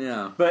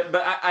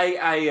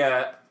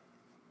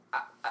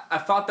I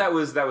thought that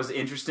was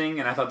interesting,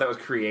 and I thought that was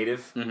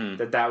creative.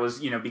 Mm-hmm. That was,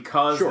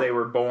 because they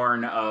were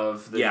born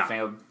of the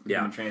failed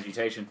human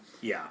transmutation.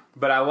 Yeah.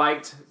 But I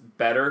liked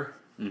better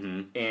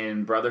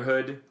in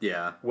Brotherhood.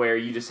 Yeah. Where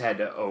you just had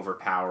to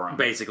overpower them.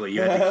 Basically,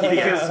 you had to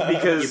keep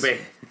because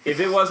if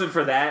it wasn't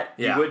for that,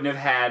 you wouldn't have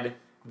had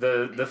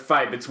the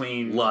fight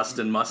between Lust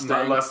and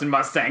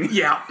Mustang.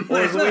 Yeah. Or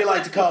as we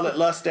like to call it,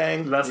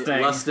 Lustang.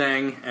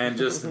 Lustang, and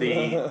just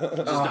the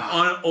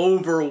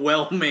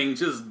overwhelming,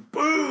 just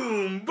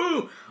boom,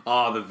 boom.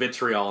 Oh, the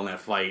vitriol in that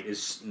fight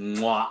is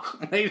mwah.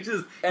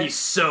 He's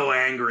so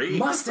angry.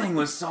 Mustang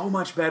was so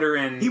much better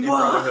in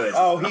Brotherhood.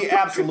 Oh, he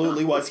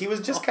absolutely was. He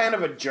was just kind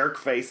of a jerk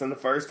face in the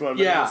first one,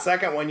 but in the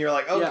second one, you're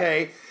like,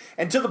 okay. Yeah.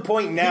 And to the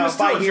point now, if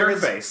I hear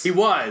his face, he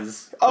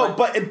was. Oh,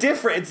 but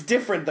it's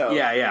different though.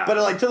 Yeah. But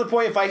like to the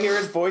point, if I hear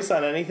his voice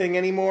on anything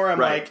anymore, I'm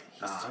like,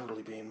 he's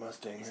totally being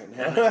Mustang right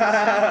now.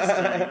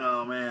 Mustang.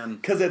 Oh man,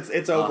 because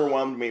it's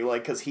overwhelmed me,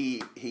 like because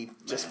he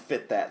just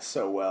fit that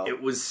so well.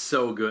 It was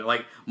so good.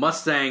 Like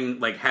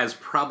Mustang, has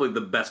probably the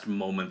best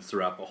moments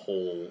throughout the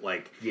whole.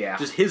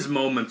 Just his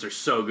moments are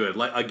so good.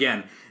 Like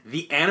again,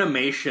 the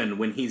animation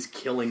when he's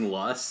killing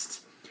Lust.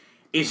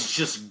 is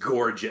just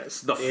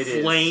gorgeous. The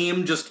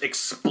flame just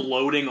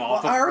exploding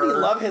off of her. I already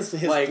love his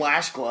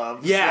flash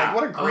gloves. Yeah.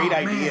 What a great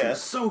idea. Man,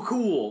 so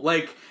cool.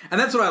 And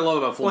that's what I love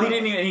about Full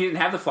Metal. He didn't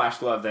have the flash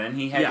glove then.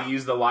 He had to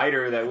use the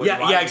lighter that would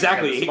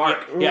exactly. The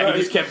spark. He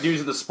just kept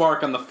using the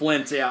spark on the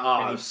flint.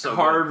 Yeah, and he so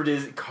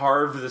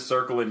carved the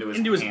circle into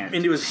his hand.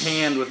 Into his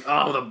hand with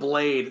the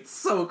blade. It's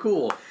so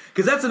cool.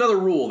 Because that's another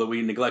rule that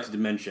we neglected to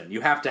mention.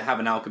 You have to have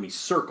an alchemy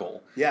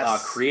circle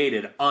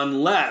created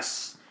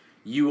unless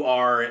you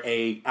are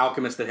a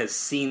alchemist that has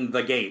seen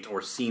the gate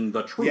or seen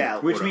the truth. Yeah,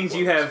 which means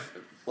you have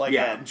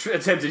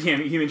attempted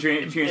human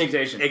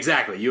transmutation.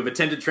 Exactly. You have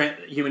attempted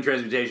human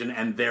transmutation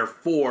and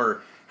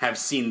therefore have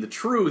seen the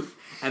truth,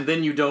 and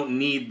then you don't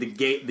need the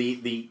gate,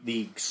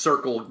 the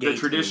circle gate. The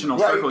traditional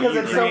circle.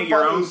 You create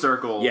your own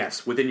circle.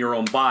 Yes, within your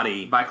own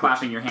body. By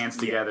clapping your hands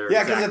together.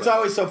 Yeah, because it's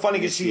always so funny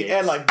because she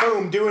had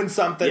boom, doing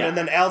something, and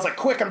then Al's like,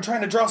 quick, I'm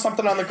trying to draw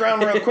something on the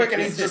ground real quick,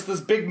 and he's just this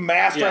big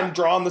mass trying to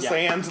draw on the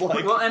sand.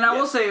 And I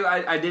will say,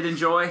 I did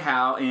enjoy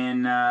how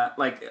in,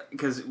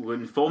 because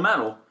when Full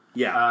Metal,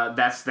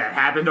 that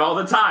happened all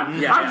the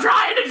time. Yeah, I'm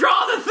trying to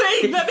draw the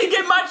thing. Let me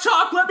get my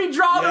chalk. Let me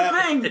draw the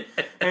thing.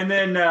 And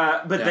then,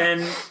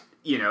 then,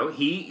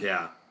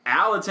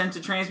 Al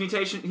attempted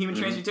human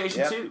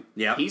transmutation too.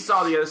 Yeah, he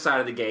saw the other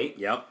side of the gate.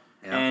 Yep.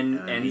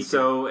 And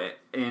so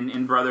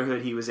in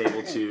Brotherhood, he was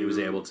able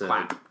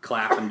to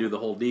clap and do the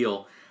whole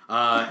deal.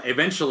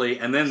 Eventually,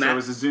 and then that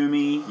was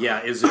Izumi.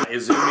 Yeah,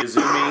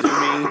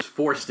 Izumi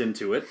forced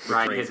into it.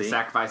 Right, he had to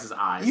sacrifice his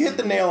eyes. You hit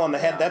the nail on the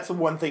head. That's the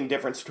one thing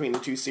difference between the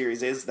two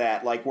series is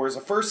that, whereas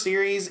the first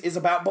series is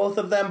about both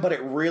of them, but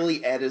it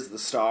really Ed is the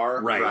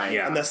star. Right.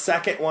 Yeah. And the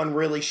second one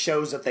really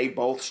shows that they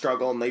both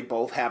struggle and they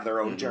both have their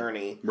own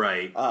journey.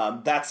 Right.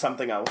 That's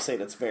something I will say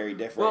that's very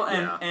different. Well,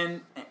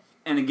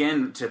 and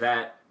again to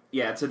that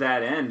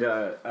end,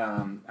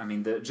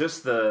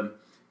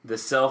 the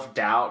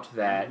self-doubt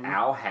that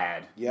Al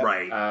had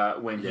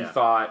when he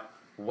thought,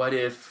 what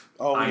if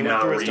I'm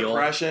not real?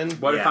 Depression?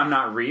 What if I'm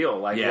not real?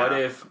 What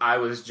if I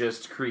was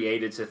just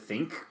created to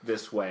think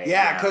this way?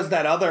 Yeah, because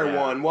that other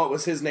one, what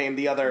was his name?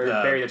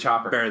 Barry the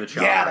Chopper. Barry the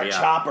Chopper. Yeah, the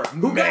Chopper.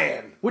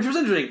 Which was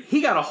interesting.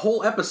 He got a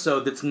whole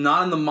episode that's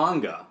not in the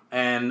manga.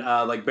 And,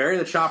 Barry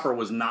the Chopper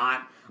was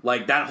not...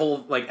 that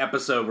whole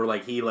episode where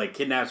he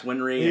kidnaps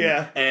Winry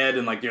and Ed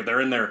and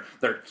they're in their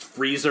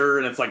freezer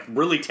and it's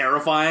really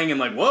terrifying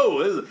and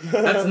whoa,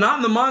 that's not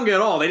in the manga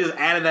at all. They just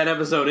added that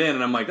episode in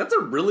and I'm that's a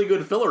really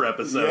good filler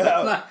episode.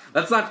 Yeah.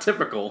 That's not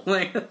typical.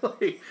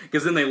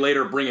 Because then they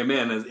later bring him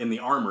in the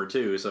armor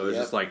too. So it's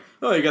just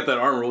you got that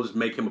armor, we'll just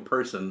make him a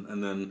person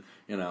and then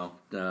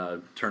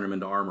turn him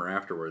into armor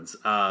afterwards.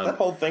 That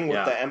whole thing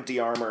with the empty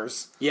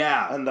armors,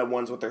 and the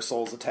ones with their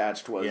souls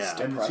attached was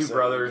and the two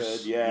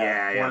brothers,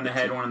 one in the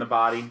head, one in the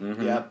body.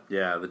 Mm-hmm. Yep,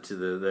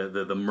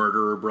 the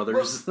murderer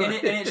brothers. Well,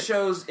 and it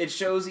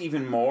shows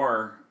even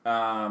more,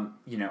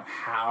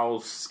 how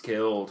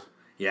skilled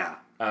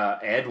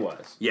Ed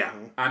was. Yeah,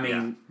 I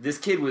mean, this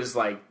kid was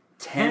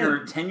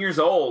 10 years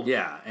old.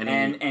 Yeah,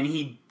 and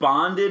he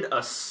bonded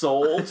a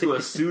soul to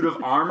a suit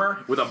of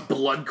armor with a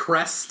blood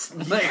crest.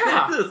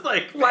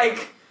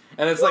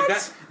 And it's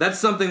that's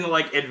something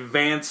that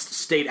advanced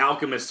state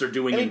alchemists are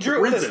doing and in he drew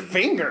prison. It with his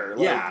finger.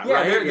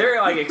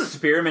 They're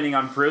experimenting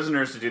on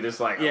prisoners to do this.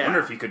 I wonder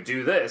if he could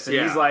do this. And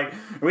he's like,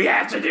 we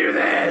have to do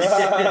this.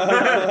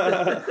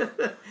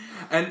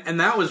 and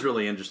that was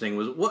really interesting.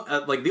 Was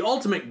what the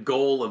ultimate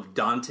goal of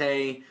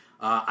Dante.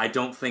 I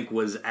don't think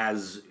was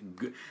as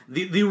good.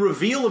 The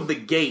reveal of the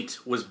gate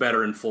was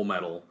better in Full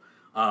Metal.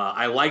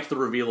 I liked the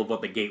reveal of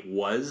what the gate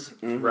was.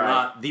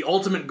 Right. The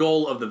ultimate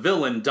goal of the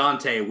villain,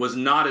 Dante, was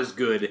not as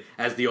good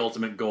as the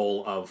ultimate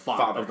goal of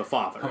the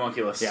father.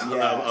 Homunculus. Yeah,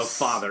 of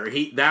father.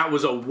 That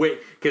was a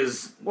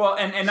because... Well,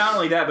 and not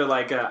only that, but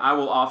I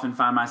will often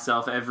find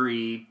myself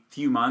every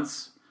few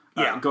months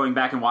going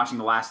back and watching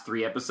the last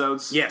 3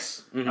 episodes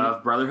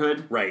of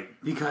Brotherhood. Right.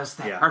 Because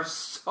they are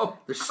so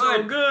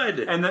good.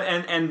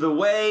 And the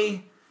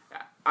way...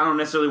 I don't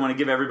necessarily want to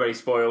give everybody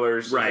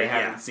spoilers if they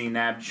haven't seen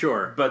that.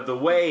 Sure. But the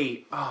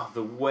way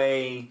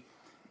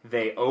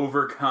they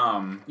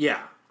overcome...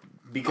 Yeah.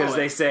 Because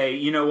they say,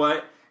 you know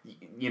what?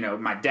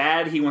 My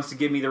dad, he wants to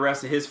give me the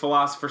rest of his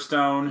Philosopher's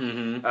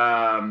Stone.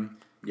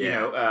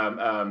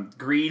 Mm-hmm.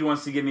 Greed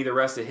wants to give me the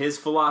rest of his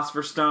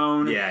Philosopher's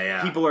Stone.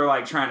 Yeah. People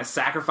are trying to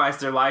sacrifice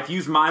their life.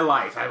 Use my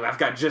life. I've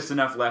got just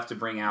enough left to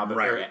bring Al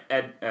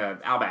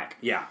back.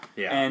 Yeah.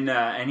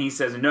 And he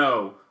says,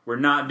 no, we're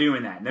not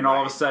doing that. And then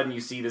all of a sudden you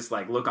see this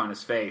look on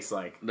his face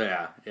oh,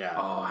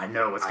 I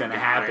know what's going to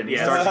happen. He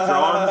starts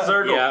drawing the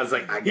circle. Yeah, I was he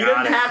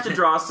didn't have to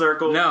draw a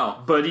circle.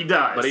 No. But he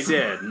does. But he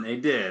did. He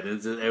did.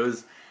 It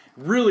was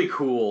really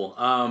cool.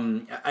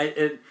 And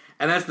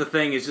that's the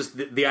thing, is just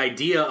the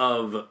idea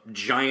of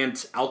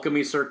giant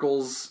alchemy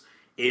circles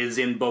is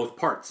in both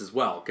parts as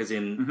well. Because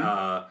in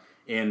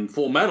in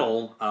Full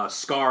Metal,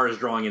 Scar is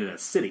drawing it in a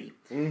city.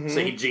 Mm-hmm. So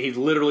he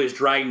literally is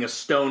dragging a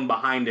stone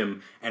behind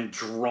him and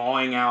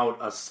drawing out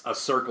a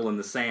circle in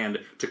the sand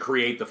to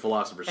create the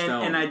Philosopher's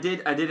Stone. And I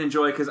did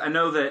enjoy, because I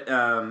know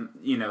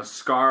that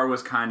Scar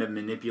was kind of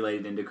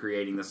manipulated into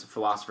creating this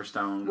Philosopher's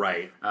Stone,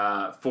 right?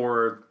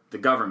 For the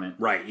government,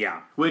 right?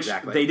 Yeah, which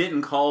they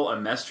didn't call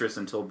Amestris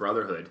until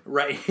Brotherhood,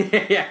 right?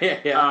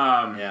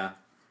 yeah.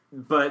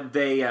 But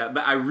but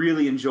I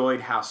really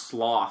enjoyed how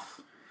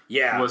Sloth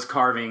was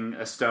carving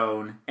a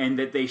stone, and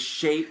that they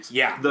shaped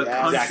the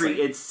country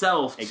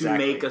itself to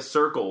make a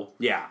circle.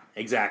 Yeah,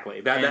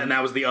 exactly.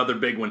 That was the other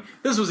big one.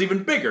 This was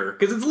even bigger,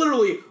 because it's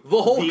literally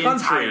the whole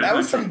country. That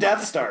was some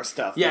Death Star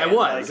stuff. Yeah, it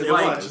was.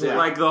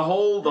 Like the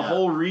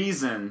whole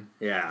reason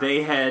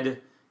they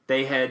had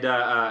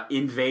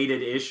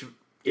invaded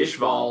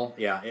Ishval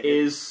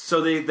is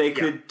so they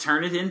could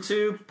turn it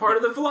into part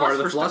of the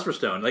Philosopher's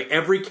Stone. Like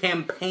every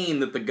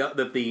campaign that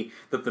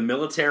the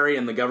military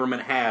and the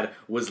government had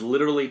was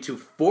literally to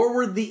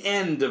forward the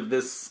end of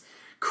this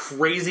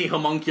crazy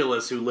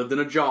homunculus who lived in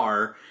a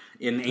jar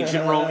in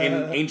ancient Rome,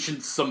 in ancient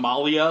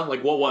Somalia.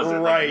 Like what was it?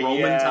 Right,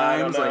 like Roman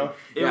times. Like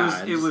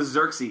it was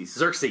Xerxes.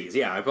 Xerxes,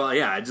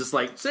 yeah, just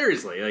like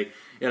seriously, like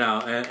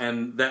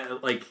and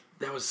that like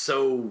that was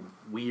so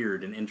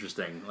weird and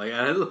interesting.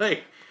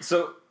 Like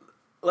so.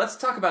 Let's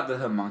talk about the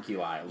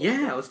homunculi.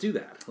 Yeah, let's do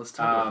that. Let's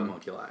talk about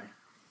homunculi.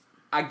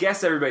 I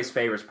guess everybody's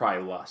favorite is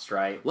probably Lust,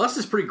 right? Lust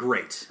is pretty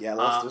great. Yeah,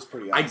 Lust is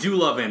pretty awesome. I do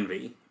love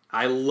Envy.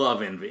 I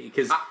love Envy,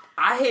 because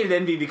I hated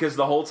Envy because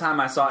the whole time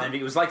I saw Envy,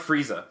 it was like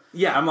Frieza.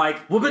 Yeah, I'm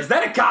like, well, is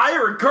that a guy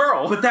or a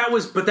girl? But that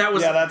was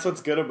yeah, that's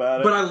what's good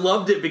about it. But I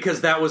loved it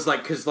because that was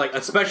because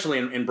especially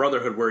in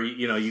Brotherhood, where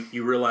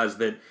you realize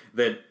that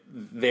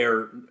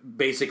they're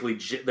basically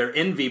they're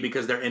envy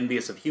because they're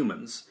envious of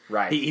humans.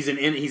 Right. He's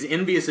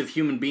envious of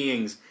human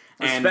beings.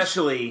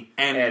 Especially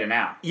Ed and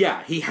Al.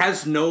 Yeah, he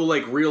has no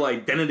real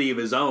identity of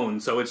his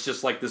own, so it's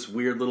just this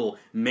weird little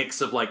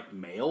mix of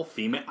male,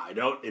 female.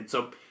 It's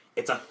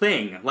a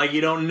thing.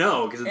 You don't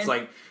know because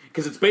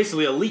it's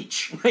basically a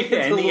leech.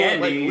 In the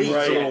end, he's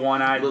a little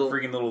one-eyed,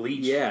 freaking little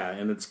leech. Yeah,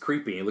 and it's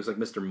creepy. He looks like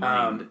Mr.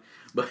 Mind.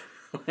 But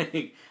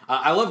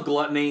I love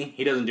Gluttony.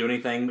 He doesn't do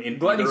anything.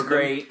 Gluttony's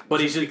great,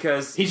 but he's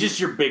just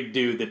your big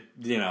dude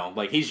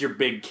that he's your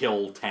big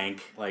kill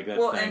tank that.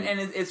 Well, thing. and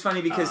it's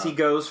funny because he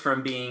goes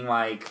from being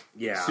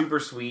super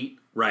sweet,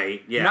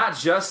 right? Yeah, not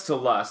just to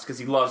Lust, because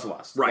he loves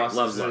Lust. Right,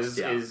 Lust Lust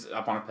is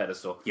up on a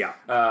pedestal. Yeah,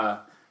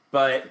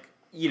 but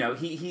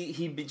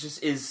he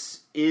just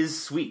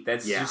is sweet.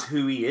 That's just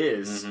who he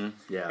is.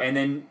 Mm-hmm. Yeah, and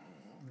then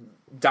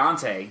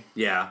Dante.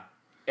 Yeah.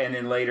 And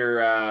then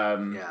later,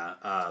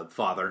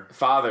 Father,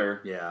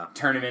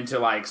 turn him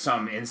into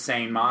some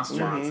insane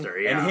monster.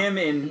 Yeah. And him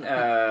in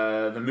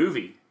the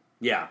movie,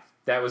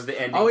 that was the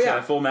ending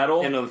to Full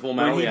Metal. End of the Full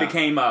Metal, when he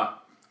became a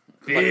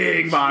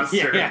big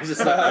monster. Yeah,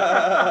 just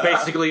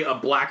basically a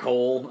black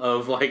hole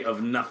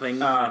of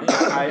nothing.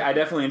 I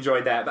definitely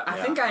enjoyed that, but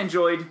I think I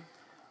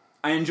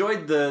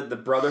enjoyed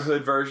the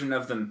Brotherhood version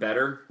of them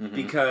better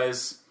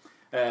because.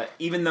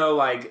 Even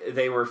though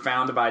they were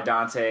found by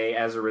Dante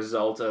as a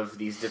result of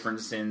these different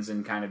sins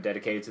and kind of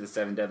dedicated to the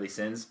 7 deadly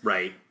sins,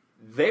 right?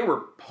 They were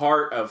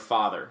part of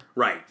Father,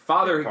 right?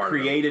 Father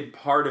created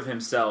part of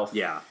himself,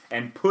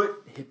 and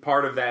put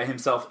part of that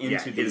himself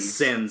into his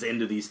sins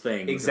into these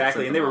things,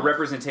 exactly. And they were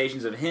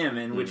representations of him,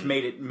 and which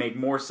made it make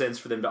more sense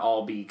for them to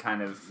all be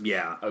kind of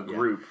a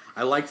group.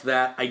 I liked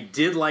that. I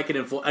did like it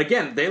in full.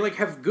 Again, they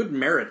have good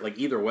merit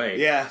either way.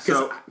 Yeah,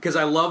 because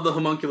I love the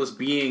homunculus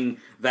being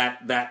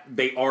that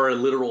they are a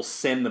literal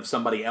sin of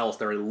somebody else.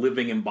 They're a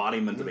living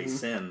embodiment of a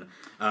sin.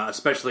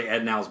 Especially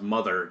Ed and Al's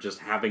mother just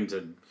having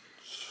to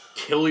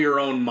kill your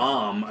own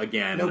mom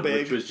again,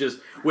 which was just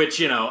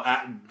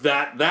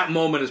that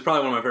moment is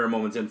probably one of my favorite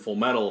moments in Full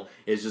Metal,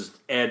 is just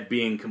Ed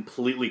being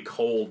completely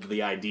cold to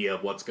the idea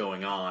of what's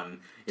going on.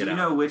 Do you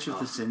know which of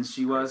the sins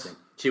she was?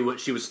 She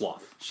was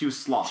Sloth. She was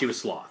Sloth. She was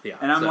Sloth. Yeah,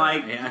 and I'm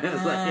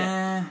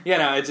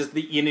it's just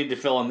you need to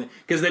fill in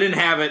because they didn't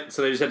have it,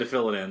 so they just had to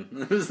fill it in.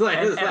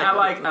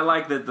 I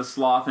like that the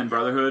Sloth in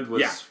Brotherhood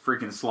was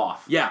freaking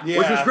Sloth. Yeah,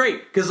 which was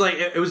great because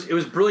it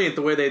was brilliant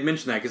the way they had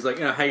mentioned that because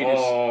how you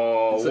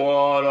just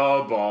what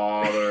a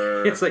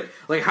bother. It's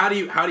how do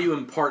you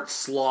impart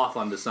sloth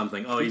onto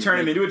something? Oh, you turn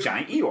him into a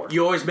giant Eeyore.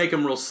 You always make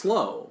him real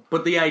slow,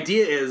 but the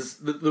idea is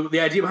the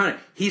idea behind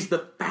it. He's the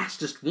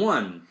fastest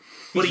one.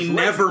 But he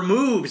never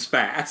moves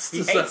fast.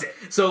 He hates it.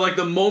 So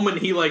the moment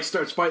he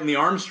starts fighting the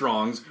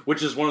Armstrongs,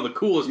 which is one of the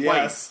coolest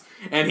fights,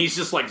 and he's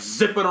just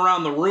zipping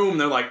around the room,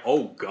 they're like,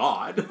 "Oh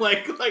God!"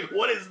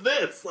 What is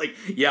this?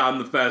 I'm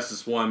the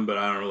fastest one, but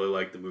I don't really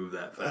like to move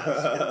that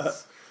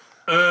fast.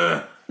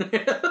 I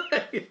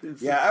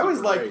always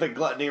liked the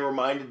Gluttony.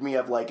 Reminded me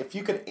of if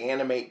you could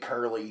animate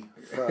Curly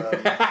from Three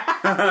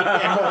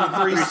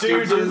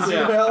Stooges,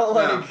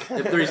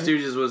 if Three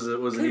Stooges was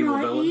an evil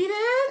villain. Eat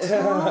it?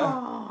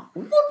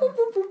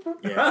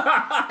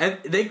 And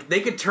they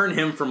could turn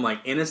him from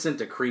innocent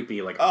to creepy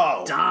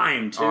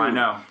dime too. Oh, I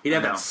know. He'd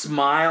have that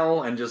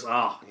smile and just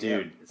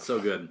dude, it's so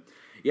good.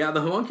 Yeah,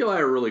 the homunculi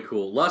are really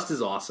cool. Lust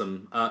is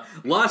awesome.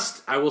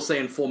 Lust, I will say,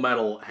 in Full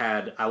Metal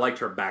I liked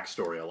her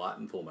backstory a lot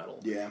in Full Metal.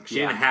 Yeah. She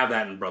didn't have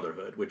that in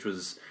Brotherhood, which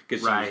was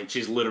because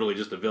she's literally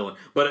just a villain.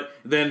 But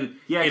then,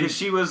 because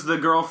she was the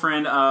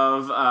girlfriend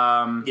of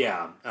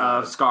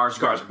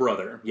Scar's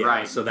brother. Yeah,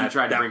 right. So that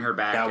tried to bring her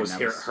back. That was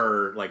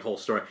her like whole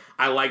story.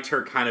 I liked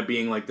her kind of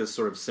being like this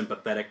sort of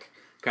sympathetic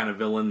kind of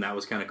villain. That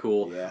was kind of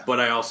cool. Yeah. But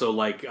I also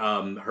like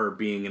her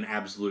being an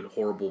absolute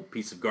horrible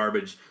piece of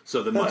garbage,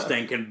 so the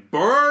Mustang can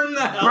burn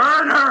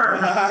her,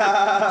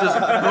 just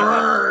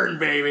burn,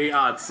 baby.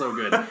 Oh, it's so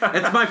good.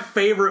 It's my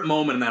favorite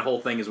moment in that whole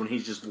thing is when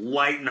he's just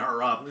lighting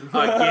her up again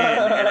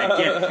and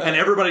again, and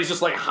everybody's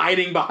just like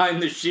hiding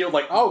behind the shield,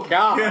 like, oh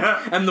god,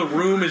 and the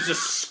room is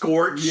just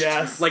scorched.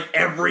 Yes, like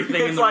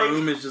everything in the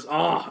room is just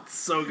it's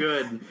so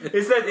good.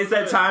 It's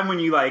that time when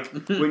you like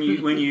when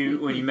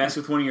you mess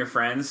with one of your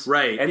friends,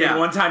 right? And then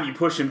one time you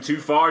push him too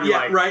far, you're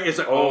like, right. It's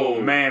like,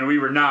 oh man, we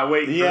were not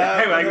waiting for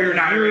that. Like we were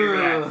not ready for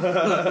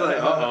that.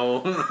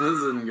 Like, this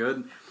isn't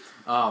good.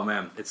 Oh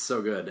man, it's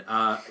so good.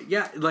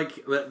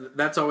 Like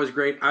that's always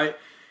great.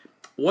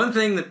 One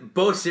thing that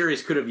both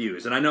series could have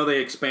used, and I know they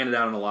expanded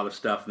out on a lot of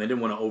stuff, and they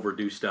didn't want to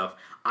overdo stuff.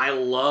 I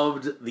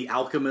loved the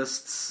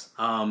alchemists,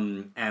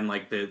 and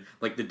like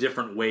the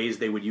different ways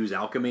they would use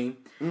alchemy,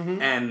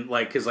 and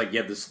like because like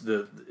is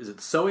it the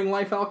Sewing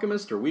Life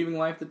Alchemist or Weaving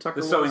Life that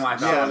Tucker the Sewing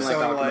Life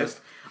Alchemist.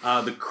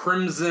 The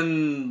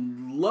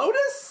Crimson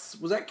Lotus,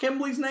 was that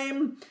Kimblee's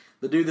name?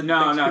 The dude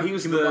that he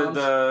was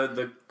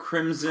the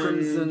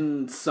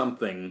Crimson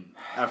something.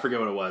 I forget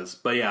what it was,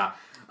 but yeah,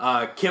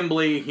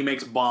 Kimblee, he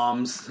makes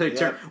bombs,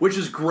 which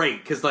is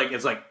great because like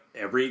it's like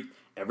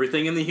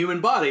everything in the human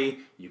body,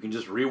 you can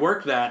just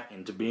rework that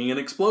into being an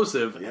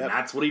explosive, and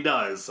that's what he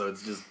does. So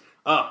it's just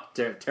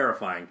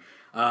terrifying.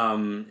 I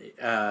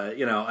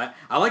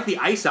like the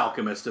Ice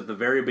Alchemist at the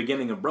very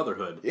beginning of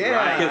Brotherhood.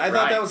 Yeah, I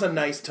thought that was a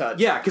nice touch.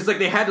 Yeah, because like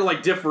they had to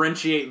like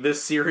differentiate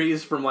this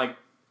series from like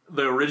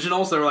the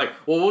original, so they were like,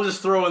 well, we'll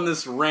just throw in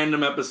this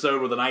random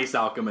episode with an Ice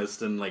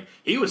Alchemist, and like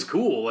he was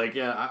cool. Like,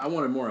 I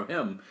wanted more of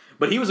him,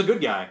 but he was a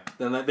good guy.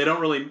 And you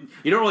don't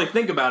really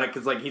think about it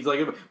because like he's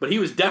like, but he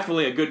was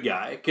definitely a good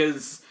guy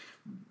because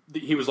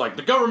he was like,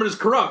 the government is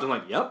corrupt. I'm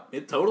like, yep,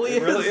 it totally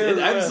is. Really It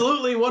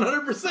absolutely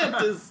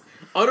 100% is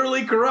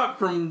utterly corrupt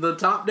from the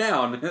top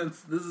down.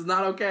 This is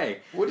not okay.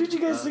 What did you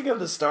guys think of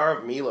the Star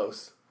of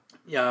Milos?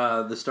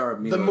 Yeah, the Star of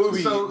Milos. The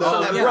movie,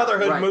 that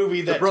Brotherhood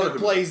movie that took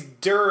place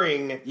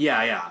during.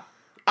 Yeah.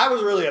 I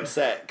was really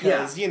upset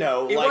because it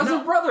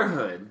wasn't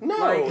Brotherhood.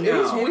 No,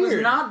 it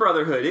was not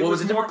Brotherhood. It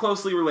was more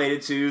closely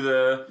related to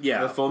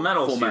the Full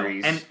Metal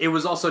series, and it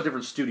was also a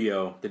different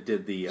studio that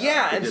did the.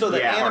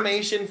 The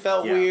animation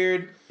felt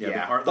weird.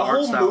 The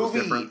whole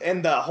movie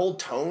and the whole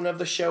tone of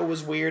the show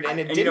was weird, and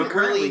it didn't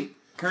really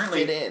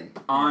currently fit in.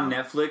 On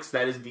Netflix,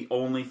 that is the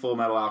only Full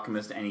Metal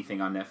Alchemist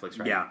anything on Netflix right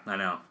now. Yeah, I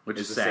know. Which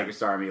is the sad. Sacred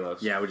Star of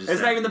Milos. Yeah, which is it's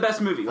sad. not even the best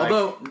movie.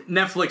 Although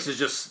Netflix is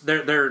just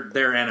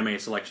their anime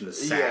selection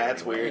is sad. Yeah,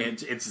 it's anyway.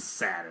 weird. It's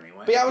sad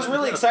anyway. But yeah, I was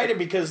really excited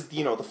because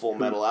the Full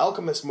Metal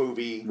Alchemist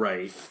movie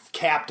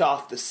capped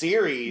off the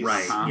series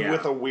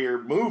with a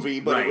weird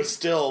movie, but it was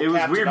still it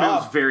was weird, but it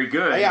was very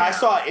good. Yeah, I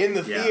saw it in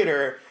the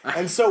theater,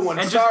 and so when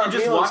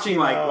just watching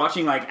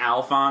like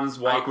Alphonse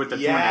walk with the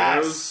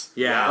tornadoes.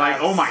 Yeah,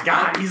 like oh my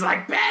god, he's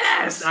like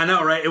badass. I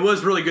know, right? It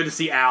was really good to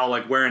see Al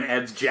like wearing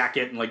Ed's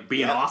jacket and like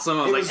being awesome.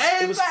 I was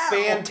it was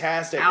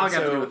fantastic. Al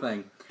got to do a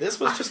thing. This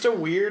was just a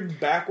weird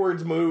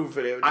backwards move,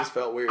 and it just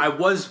felt weird. I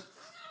was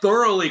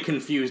thoroughly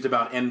confused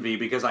about Envy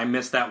because I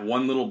missed that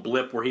one little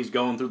blip where he's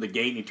going through the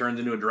gate and he turns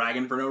into a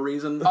dragon for no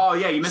reason. Oh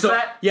yeah, you missed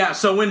that? Yeah,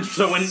 so when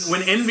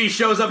Envy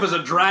shows up as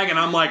a dragon,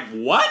 I'm like,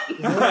 what?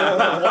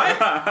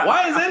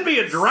 Why is Envy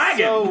a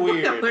dragon? So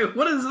weird. Like,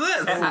 what is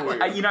this?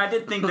 I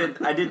did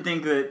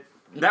think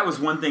that was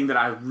one thing that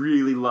I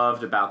really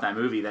loved about that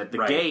movie, that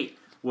the gate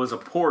was a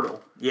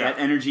portal that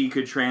energy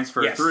could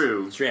transfer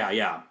through.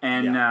 Yeah.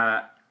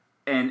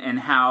 And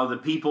how the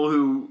people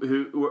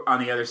who were on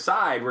the other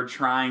side were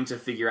trying to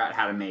figure out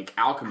how to make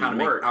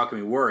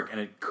alchemy work, and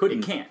it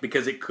can't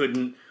because it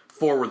couldn't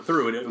forward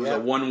through it. It was a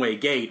one-way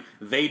gate.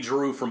 They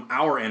drew from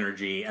our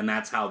energy, and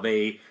that's how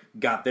they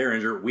got their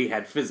energy. We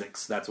had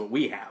physics. That's what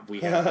we have. We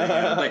have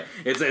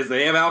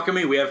they have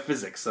alchemy. We have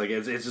physics. Like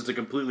it's just a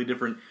completely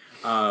different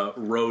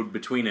road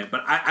between it.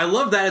 But I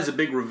love that as a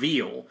big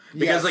reveal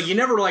because like you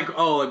never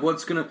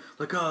what's gonna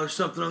there's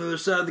something on the other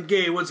side of the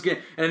gate. What's gonna,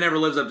 and it never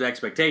lives up to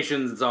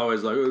expectations. It's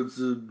always like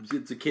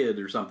it's a kid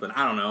or something.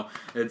 I don't know.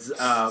 It's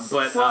I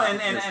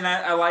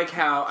like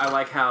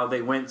how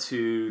they went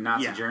to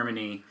Nazi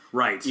Germany.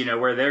 Right.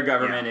 Where their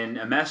government in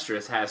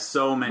Amestris has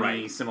so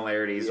many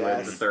similarities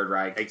with the Third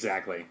Reich.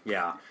 Exactly.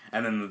 Yeah.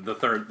 And then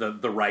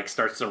the Reich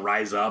starts to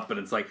rise up, and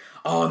it's like,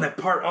 oh, and that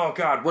part, oh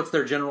god, what's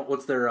their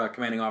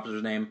commanding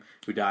officer's name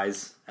who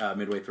dies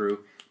midway through?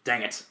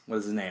 Dang it, what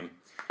is his name?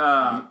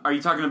 Are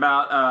you talking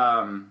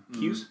about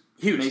Hughes?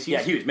 Hughes. Mace Yeah,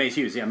 Hughes? Hughes. Mace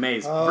Hughes. Yeah,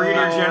 Mace.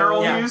 Brigadier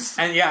General Yeah, Hughes.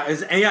 and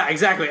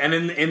exactly. And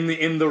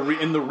in the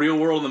real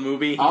world in the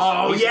movie, he's a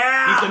Nazi.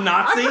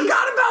 I forgot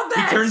about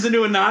that. He turns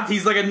into a Nazi.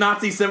 He's like a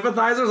Nazi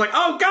sympathizer. It's like,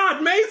 oh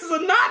God, Mace is a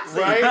Nazi.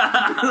 Right?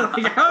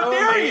 Like, how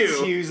dare Mace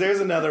you? Hughes,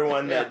 there's another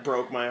one that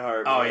broke my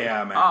heart. Oh man.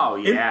 yeah, man. Oh,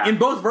 yeah. In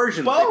both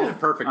versions, they did it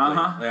perfectly.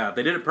 Uh-huh. Yeah,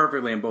 they did it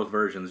perfectly in both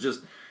versions.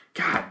 Just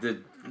God,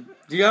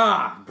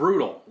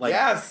 brutal. Like,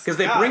 Yes, because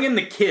they God. bring in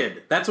the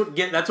kid. That's what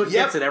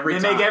gets it every They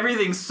time. make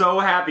everything so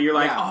happy. You're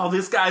like, Yeah. oh,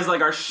 this guy's like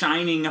our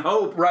shining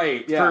hope,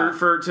 Right, yeah.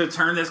 For to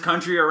turn this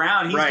country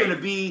around. He's Right. going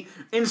to be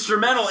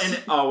instrumental in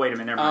it. Oh, wait a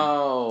minute, never mind.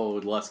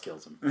 Oh, Lust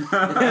kills him.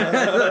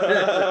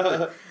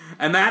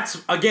 And that's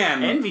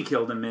again. Envy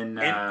killed him in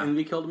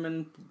Envy killed him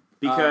in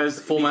because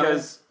Full Metal?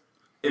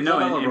 in Full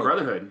Metal or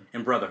Brotherhood.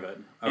 In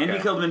Brotherhood. Okay. Envy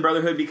killed him in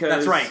Brotherhood because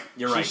That's right.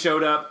 You're right. She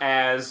showed up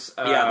as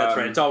Yeah, that's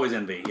right. It's always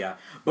Envy. Yeah,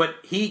 but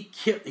he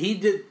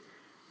did.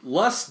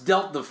 Lust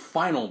dealt the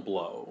final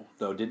blow,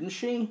 though, didn't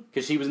she?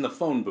 Because she was in the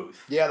phone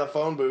booth. Yeah, the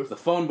phone booth. The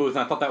phone booth,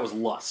 and I thought that was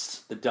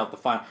Lust that dealt the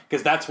final.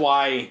 Because that's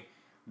why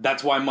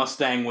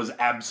Mustang was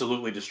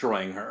absolutely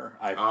destroying her.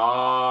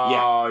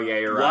 Oh, yeah,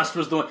 you're right. Lust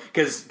was the one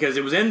because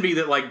it was Envy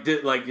that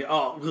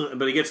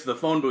but he gets to the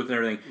phone booth and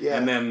everything,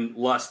 and then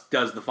Lust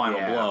does the final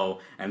blow,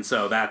 and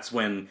so that's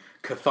when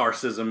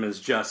catharsism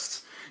is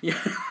just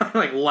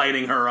like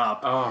lighting her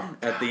up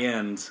at the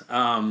end.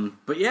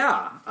 But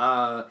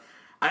yeah.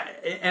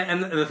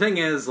 And the thing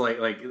is,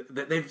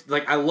 they've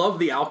I love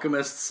the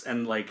alchemists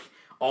and like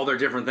all their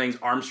different things.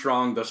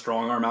 Armstrong, the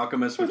strong arm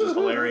alchemist, which is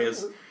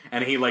hilarious,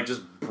 and he like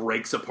just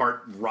breaks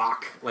apart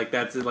rock like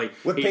that's like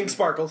with pink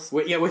sparkles.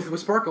 With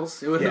sparkles.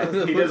 He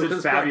does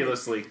it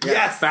fabulously.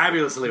 Yes,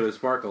 fabulously with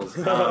sparkles.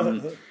 I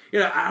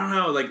don't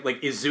know, like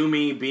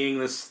Izumi being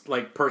this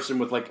like person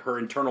with like her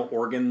internal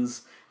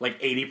organs. Like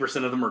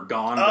 80% of them are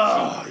gone.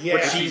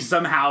 But she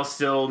somehow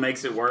still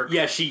makes it work.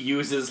 Yeah, she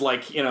uses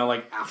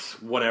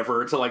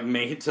whatever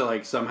to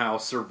somehow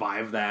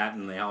survive that,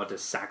 and they all had to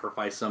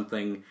sacrifice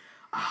something.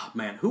 Oh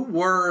man, who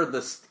were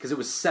because it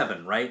was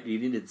 7, right? You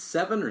needed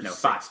 7 or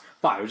 6? 5.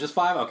 5. It was just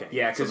 5. Okay.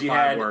 Yeah, because so you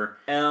had Ed,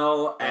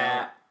 Al,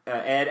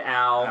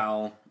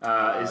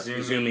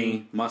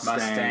 Izumi,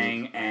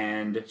 Mustang,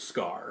 and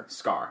Scar.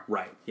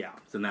 Right. Yeah.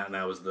 So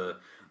that was the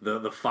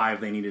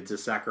 5 they needed to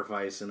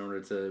sacrifice in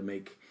order to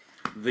make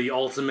the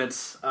ultimate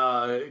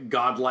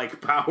godlike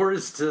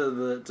powers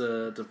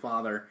to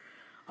father.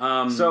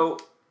 So,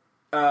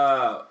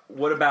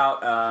 what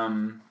about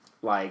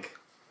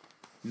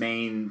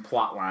main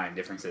plot line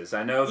differences?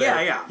 I know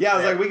that. Yeah. I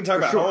was like, we can talk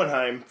about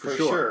Hohenheim for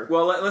sure.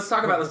 Well, let's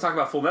talk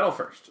about Full Metal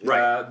first.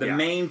 Right. The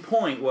main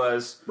point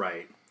was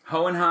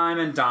Hohenheim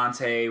and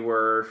Dante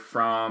were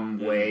from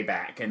way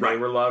back, and they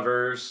were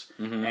lovers,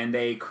 and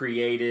they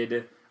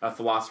created a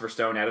Philosopher's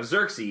Stone out of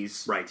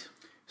Xerxes,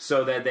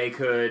 so that they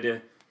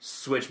could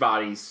switch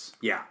bodies,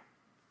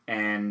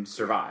 and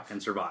survive.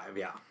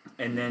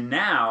 And then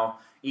now,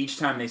 each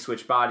time they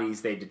switch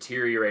bodies, they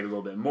deteriorate a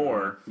little bit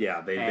more.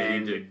 Yeah, they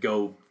need to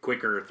go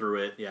quicker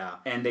through it. Yeah,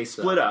 and they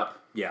split up.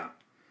 Yeah,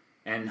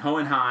 and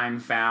Hohenheim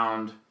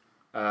found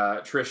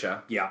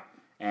Trisha. Yeah,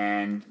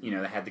 and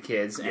they had the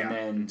kids, and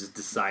then just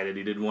decided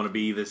he didn't want to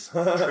be this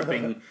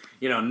tripping,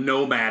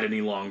 nomad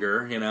any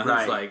longer.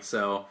 It's like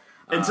so.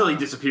 Until he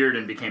disappeared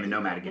and became a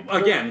nomad again.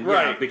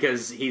 Yeah,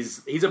 because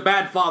he's a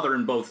bad father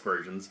in both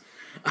versions.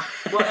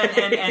 Well,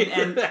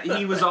 and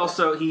he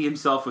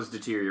himself was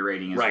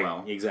deteriorating as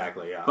well.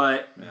 Exactly, yeah.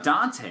 But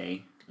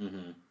Dante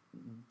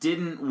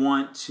didn't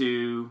want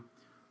to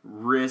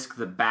risk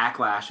the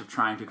backlash of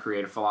trying to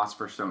create a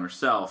Philosopher's Stone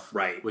herself.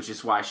 Right. Which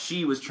is why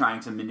she was trying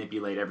to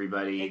manipulate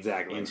everybody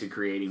into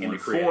creating one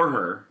for one.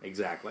 her.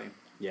 Exactly.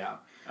 Yeah.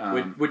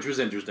 Which was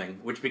interesting.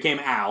 Which became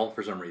Al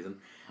for some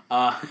reason.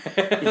 But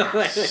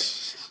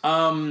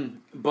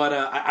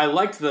I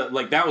liked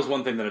that was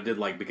one thing that I did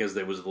like because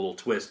there was a little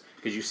twist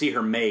because you see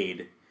her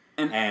maid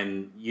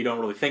and you don't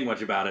really think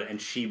much about it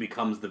and she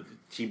becomes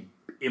she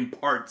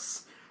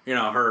imparts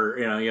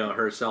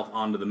herself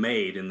onto the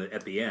maid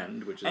at the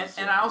end, which is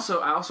and I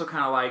also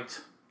kind of liked.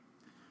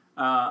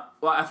 I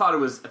thought it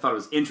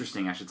was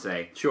interesting. I should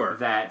say sure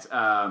that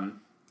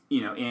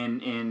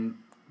in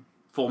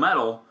Full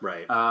Metal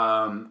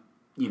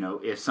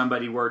if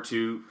somebody were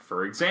to,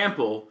 for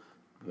example,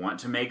 want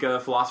to make a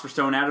Philosopher's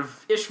Stone out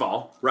of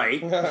Ishval,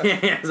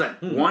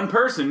 one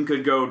person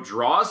could go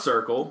draw a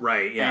circle,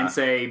 and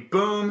say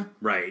boom,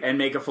 and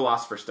make a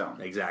Philosopher's Stone,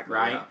 exactly,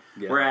 right?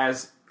 Yeah.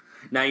 Whereas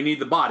now you need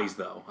the bodies,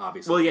 though,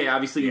 obviously. Well,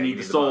 obviously you need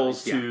the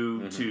souls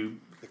to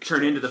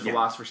turn into the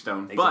Philosopher's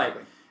Stone,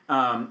 exactly.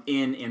 But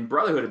in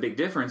Brotherhood, a big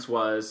difference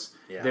was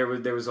there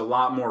was a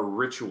lot more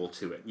ritual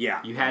to it.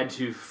 Yeah, you had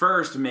to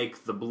first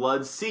make the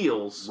blood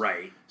seals,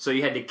 right? So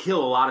you had to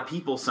kill a lot of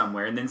people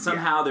somewhere, and then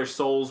somehow their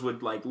souls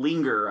would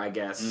linger, I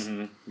guess.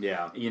 Mm-hmm.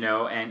 Yeah,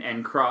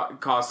 and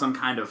cause some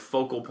kind of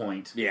focal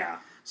point. Yeah.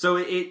 So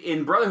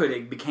in Brotherhood,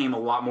 it became a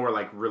lot more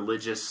like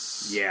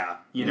religious. Yeah.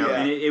 You know,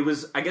 and it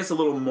was, I guess, a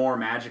little more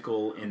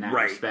magical in that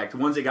respect.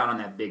 Once it got on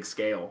that big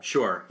scale.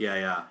 Sure.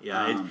 Yeah.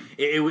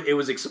 It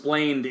was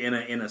explained in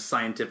a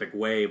scientific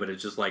way, but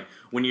it's just like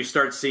when you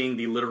start seeing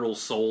the literal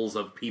souls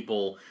of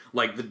people,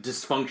 like the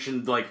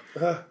dysfunction, like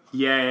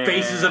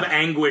faces of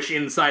anguish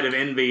inside of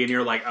Envy, and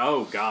you're like,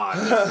 oh god,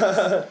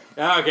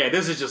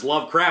 this is just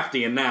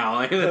Lovecraftian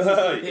now.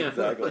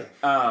 Exactly.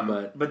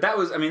 But that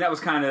was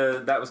kind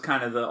of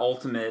the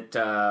ultimate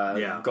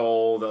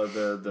goal,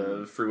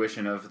 the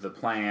fruition of the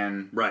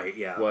plan. Right.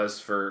 Yeah. Was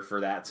for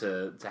that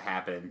to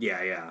happen.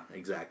 Yeah.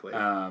 Exactly.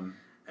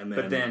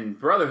 But then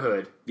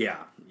Brotherhood. Yeah.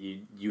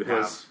 You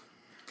have.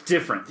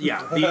 Different,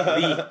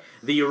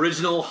 the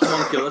original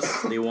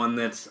homunculus, the one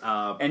that's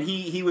and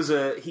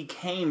he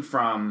came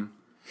from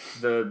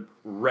the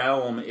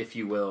realm, if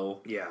you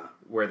will,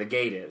 where the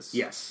gate is.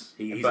 Yes,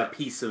 he's a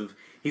piece of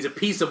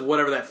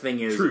whatever that thing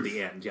is truth. At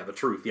the end. Yeah, the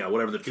truth. Yeah,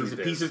 whatever the truth is. He's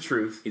a piece of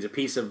truth. He's a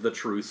piece of the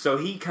truth. So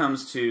he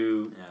comes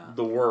to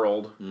the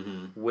world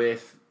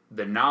with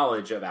the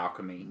knowledge of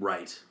alchemy,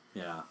 right?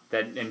 Yeah,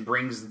 and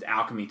brings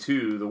alchemy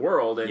to the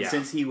world. And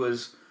since he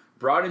was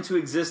brought into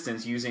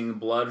existence using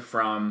blood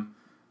from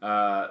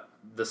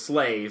the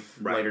slave,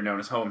 later known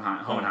as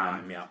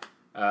Hohenheim,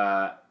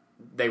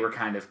 they were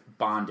kind of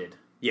bonded.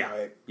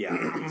 Yeah,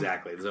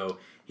 exactly. So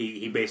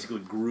he basically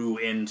grew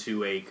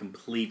into a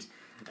complete.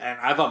 And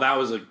I thought that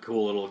was a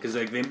cool little, because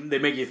like, they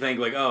make you think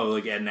like, oh,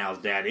 like Ed and Al's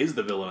dad is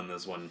the villain in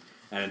this one.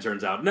 And it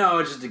turns out, no,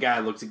 it's just a guy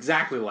who looks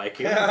exactly like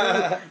him.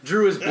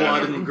 Drew his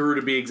blood and grew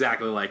to be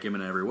exactly like him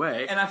in every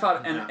way. And I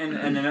thought, and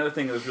another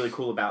thing that was really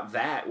cool about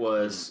that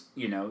was,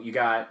 you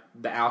got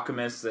the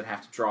alchemists that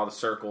have to draw the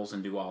circles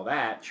and do all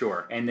that.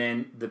 Sure. And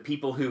then the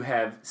people who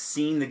have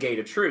seen the Gate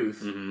of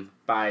Truth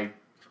by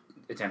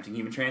attempting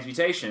human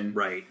transmutation.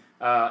 Right.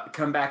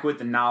 Come back with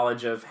the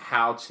knowledge of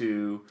how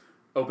to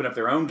open up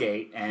their own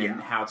gate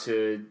and how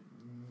to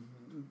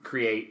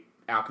create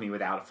alchemy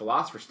without a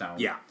Philosopher's Stone.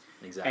 Yeah,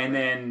 exactly. And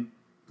then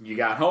you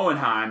got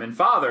Hohenheim and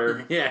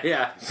Father,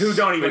 who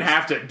don't even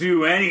have to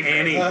do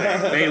anything.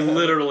 They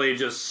literally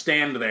just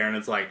stand there, and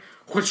it's like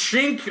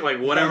whooshink, like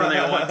whatever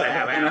they want to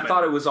have happen. And I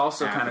thought it was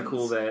also kind of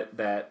cool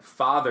that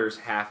Father's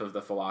half of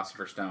the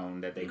Philosopher's Stone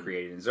that they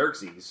created in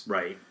Xerxes,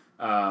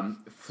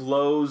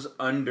 flows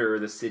under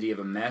the city of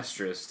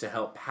Amestris to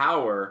help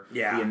power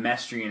the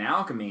Amestrian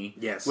alchemy.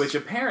 Yes, which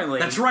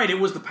apparently that's right. It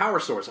was the power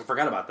source. I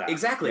forgot about that.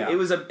 Exactly. It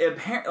was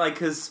apparent, like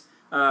because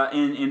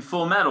in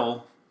Full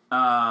Metal.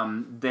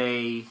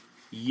 They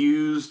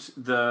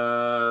used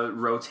the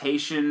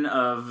rotation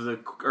of the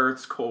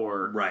Earth's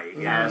core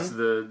as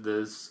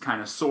the kind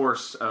of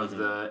source of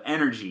the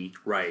energy.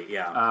 Right,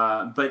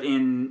 yeah. But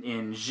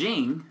in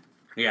Jing...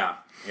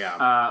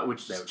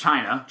 which is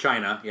China.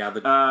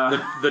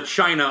 The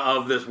China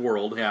of this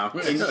world,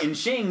 In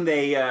Jing,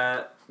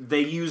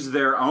 they use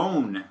their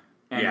own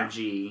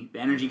energy. The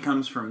energy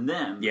comes from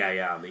them. The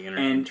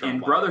energy.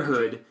 And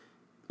Brotherhood... Energy.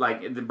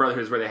 Like, the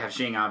Brotherhood is where they have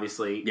Xing,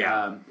 obviously.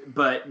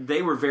 But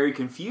they were very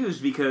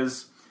confused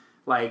because,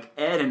 like,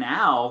 Ed and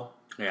Al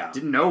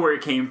didn't know where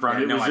it came from.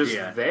 It was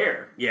just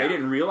there. They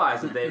didn't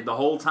realize that the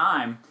whole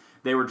time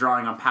they were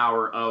drawing on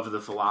power of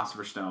the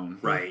Philosopher's Stone.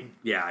 Right.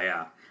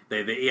 Yeah.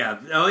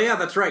 Oh, yeah,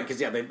 that's right. Because,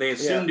 they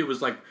assumed it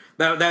was like...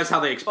 That's how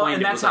they explained it.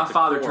 And that's how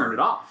Father turned it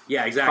off.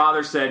 Yeah, exactly.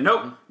 Father said,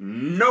 nope,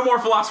 no more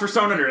Philosopher's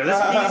Stone under this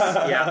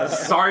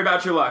piece. Sorry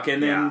about your luck.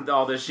 And then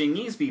all the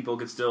Xingese people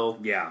could still...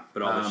 Yeah,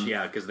 but all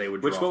because they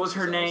would draw. What was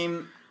her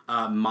name?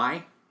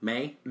 May.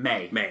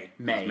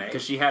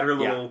 Because she had her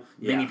little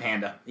mini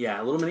panda. Yeah,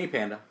 a little mini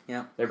panda.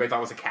 Yeah. Everybody thought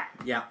it was a cat.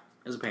 Yeah.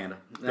 It was a panda.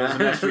 Those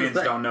Amestrians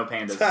don't know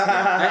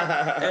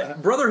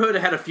pandas. Brotherhood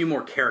had a few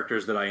more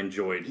characters that I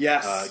enjoyed.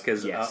 Yes.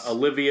 Because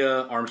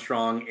Olivia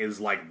Armstrong is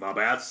like the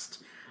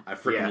best. I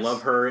freaking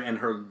love her and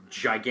her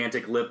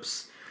gigantic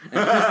lips.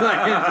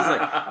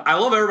 I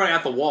love everybody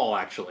at the wall.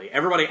 Actually,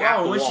 everybody at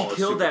the wall. When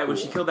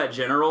she killed that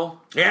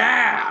general.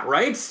 Yeah,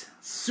 right.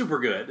 Super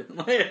good.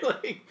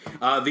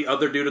 The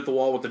other dude at the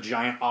wall with the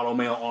giant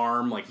automail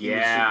arm, he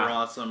was super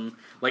awesome.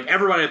 Like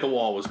everybody at the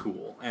wall was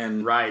cool,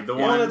 and the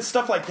one it's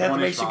stuff like that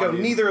makes you go.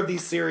 Neither of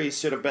these series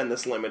should have been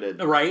this limited,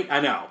 right?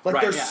 I know.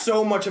 There's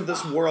so much of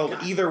this world,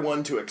 either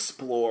one to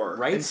explore,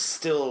 right? And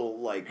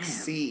still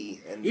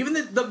see. And even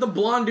the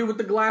blonde dude with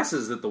the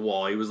glasses at the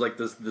wall, he was like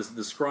this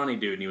scrawny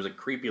dude, and he was like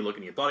creepy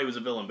looking. You thought he was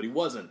a villain, but he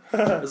wasn't.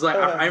 It's like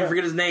I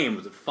forget his name.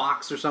 Was it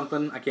Fox or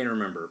something? I can't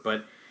remember,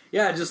 but.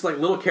 Yeah, just like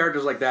little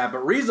characters like that.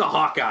 But Riza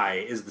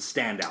Hawkeye is the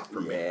standout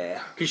for me.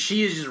 Yeah, because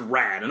she is just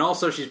rad, and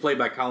also she's played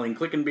by Colleen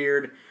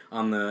Clickenbeard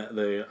on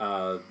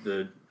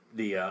the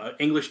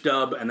English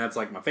dub, and that's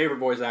like my favorite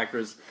voice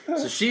actress.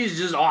 So she's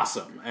just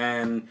awesome,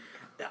 and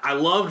I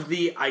loved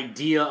the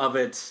idea of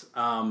it.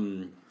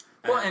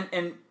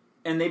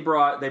 And they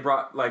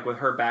brought like with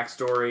her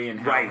backstory and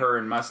how her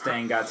and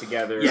Mustang got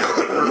together. Yeah,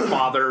 her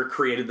father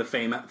created the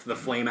flame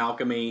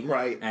alchemy,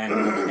 right?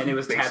 And it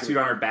was tattooed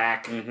on her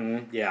back.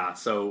 Mm-hmm. Yeah,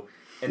 so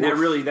and that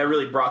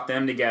really brought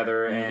them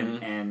together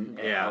and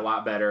a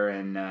lot better.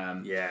 And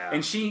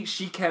and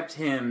she kept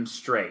him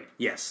straight.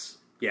 Yes,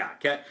 Yeah,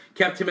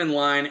 kept him in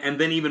line, and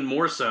then even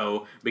more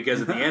so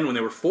because at the end when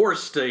they were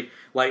forced to,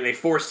 they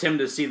forced him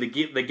to see the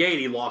gate,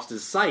 he lost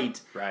his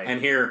sight. Right. And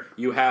here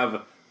you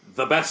have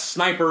the best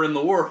sniper in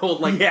the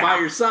world, by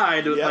your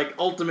side with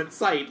ultimate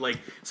sight.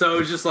 So it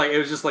was just like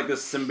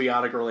this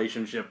symbiotic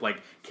relationship,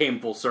 came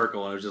full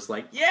circle, and it was just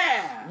like,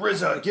 yeah,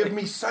 RZA, give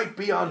me sight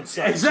beyond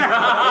sight.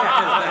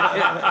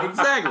 Exactly.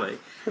 Exactly.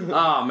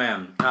 Oh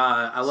man,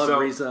 I love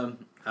RZA.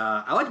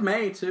 I liked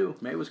May too.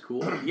 May was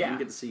cool. Didn't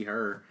get to see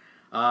her.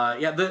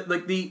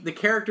 The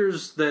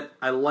characters that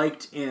I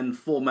liked in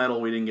Full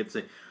Metal we didn't get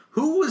to see.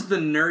 Who was the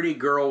nerdy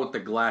girl with the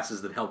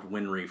glasses that helped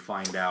Winry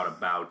find out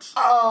about?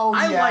 Oh,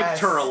 I liked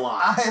her a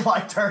lot. I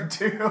liked her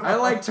too. I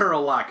liked her a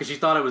lot because she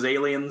thought it was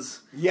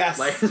aliens. Yes.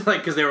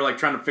 Because they were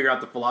trying to figure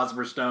out the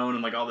Philosopher's Stone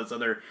and all this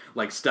other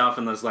stuff,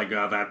 and it's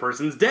that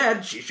person's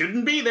dead. She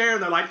shouldn't be there.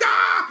 And they're like,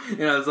 ah!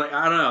 It's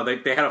I don't know.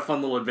 They had a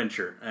fun little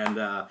adventure, and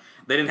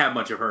they didn't have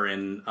much of her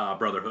in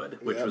Brotherhood,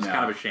 which was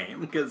kind of a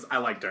shame because I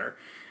liked her.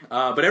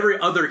 But every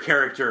other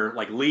character,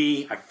 like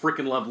Lee, I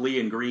freaking love Lee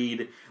and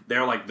Greed.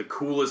 They're the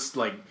coolest,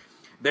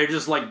 they're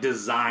just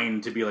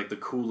designed to be the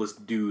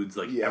coolest dudes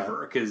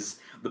ever. Because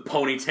the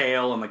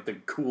ponytail and the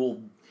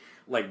cool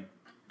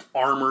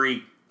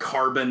armory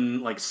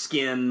carbon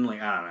skin,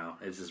 I don't know,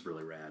 it's just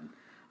really rad.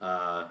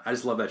 I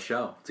just love that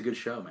show. It's a good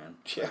show, man.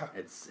 Yeah,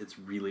 it's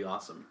really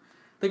awesome.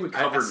 I think we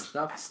covered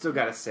stuff. I still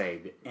gotta say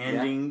the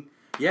ending.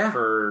 Yeah.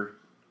 For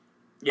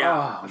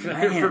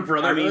for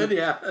Brotherhood.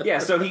 Yeah.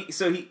 So he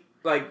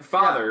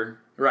father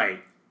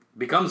right.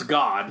 Becomes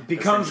God,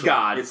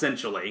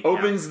 essentially.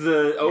 Opens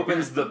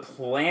the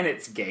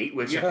planet's gate,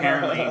 which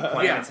apparently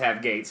planets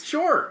have gates.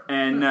 Sure.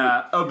 And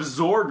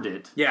absorbed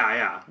it.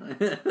 Yeah.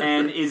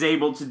 And is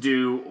able to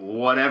do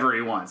whatever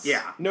he wants.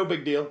 Yeah. No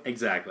big deal.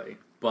 Exactly.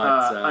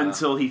 But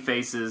until he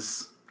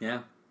faces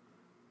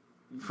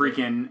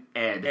freaking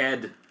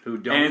Ed. Who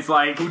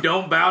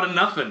don't bow to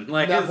nothing.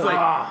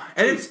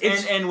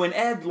 And when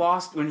Ed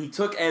lost, when he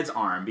took Ed's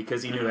arm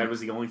because he knew Ed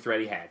was the only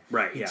threat he had.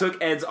 Right. He took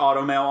Ed's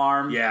automail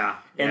arm. Yeah.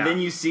 And then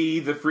you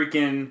see the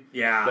freaking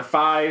the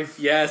 5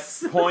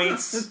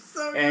 points,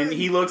 so and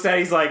he looks at it,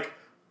 he's like,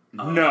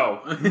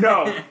 no,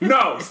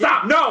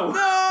 stop, no.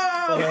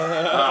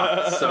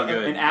 So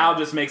good. And Al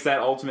just makes that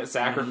ultimate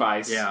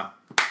sacrifice. Yeah.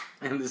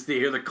 And just to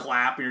hear the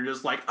clap, and you're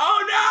just like,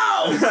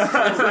 "Oh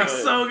no!"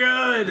 It's so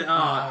good.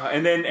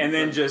 And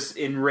then just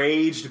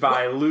enraged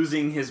by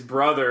losing his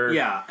brother.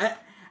 Yeah,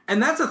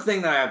 and that's a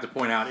thing that I have to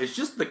point out. It's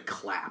just the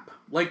clap.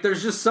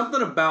 There's just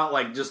something about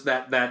just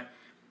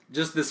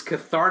just this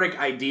cathartic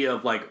idea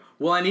of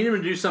well, I need him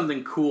to do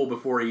something cool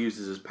before he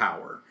uses his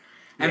power.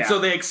 And so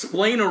they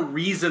explain a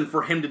reason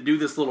for him to do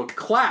this little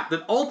clap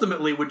that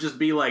ultimately would just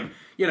be a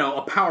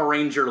Power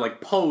Ranger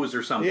pose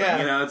or something.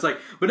 Yeah. It's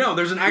but no,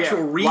 there's an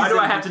actual reason. Why do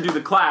I have to do the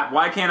clap?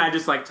 Why can't I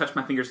just touch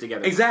my fingers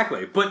together?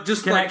 Exactly. But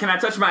just can I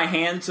touch my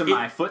hand to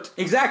my foot?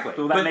 Exactly.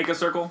 Will that make a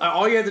circle?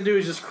 All you have to do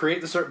is just create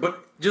the circle.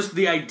 But just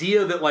the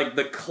idea that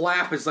the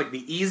clap is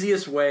the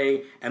easiest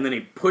way, and then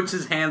he puts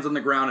his hands on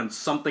the ground and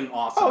something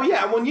awesome. Oh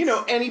yeah, when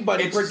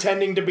anybody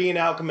pretending to be an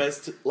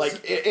alchemist,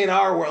 in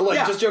our world,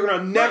 just joking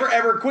around, never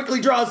ever quickly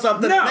draws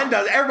something and then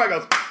does it. Everybody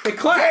goes, they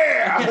clap.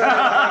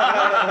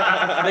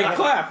 Yeah! They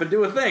clap and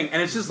do a thing,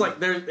 and it's just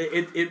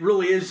it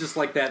really is just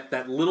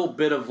that little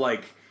bit of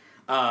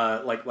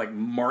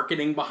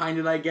marketing behind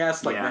it, I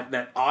guess,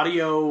 that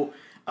audio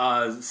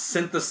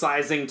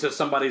synthesizing to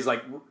somebody's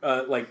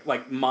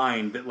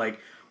mind that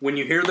when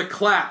you hear the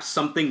clap,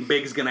 something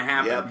big's gonna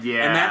happen. Yep.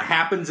 Yeah. And that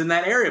happens in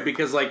that area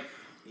because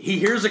he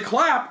hears a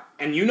clap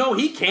and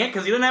he can't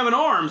because he doesn't have an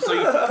arm. So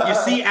you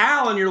see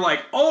Al and you're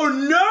like, oh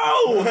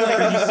no!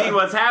 You see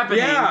what's happening.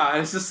 Yeah,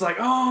 and it's just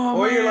oh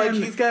or man. you're like,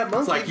 he's got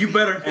monkey. It's you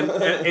better, and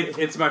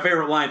it's my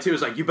favorite line too.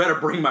 It's you better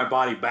bring my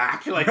body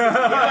back. Yes.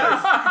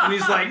 And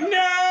he's like, no!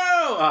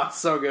 Oh, it's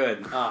so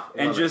good. Oh,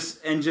 and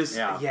just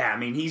I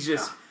mean, he's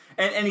just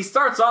and he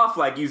starts off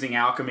using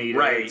alchemy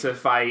to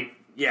fight.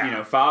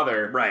 Yeah,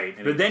 father. Right.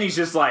 But then he's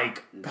just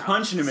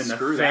punching him in the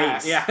face.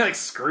 That. Yeah,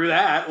 screw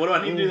that. What do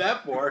I need to do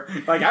that for?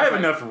 I have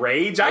enough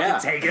rage. I can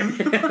take him.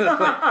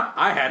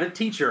 I had a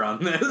teacher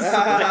on this.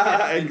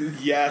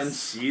 Yes. And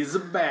she's a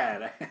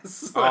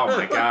badass. Oh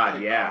my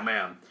god, yeah. Oh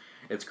man.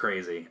 It's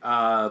crazy.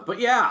 But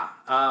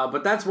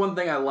that's one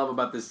thing I love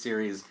about this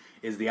series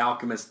is the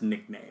Alchemist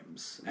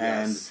nicknames.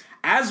 Yes.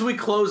 And as we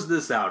close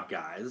this out,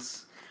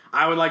 guys,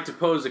 I would like to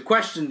pose a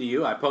question to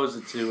you. I posed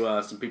it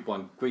to some people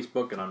on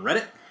Facebook and on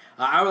Reddit.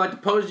 I would like to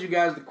pose to you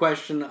guys the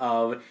question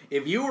of,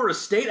 if you were a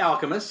state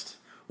alchemist,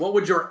 what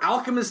would your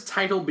alchemist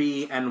title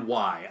be and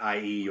why?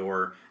 I.e.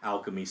 your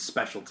alchemy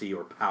specialty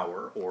or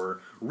power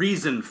or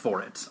reason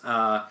for it.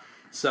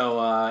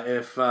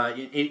 If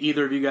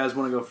either of you guys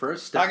want to go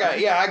first.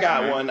 I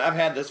got one. I've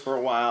had this for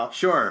a while.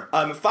 Sure.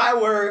 If I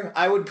were,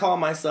 I would call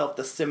myself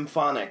the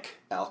symphonic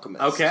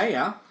alchemist. Okay,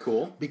 yeah,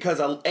 cool. Because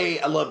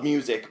I love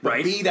music, but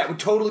Right. B, that would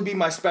totally be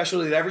my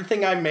specialty. That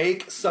everything I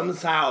make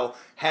somehow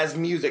has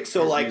music.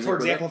 So, like, music for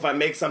with example, it? if I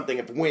make something,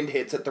 if wind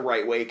hits it the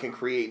right way, it can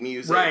create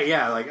music. Right,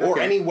 yeah, like, or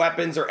okay. any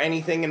weapons or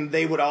anything, and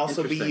they would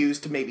also be Interesting.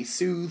 used to maybe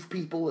soothe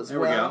people as There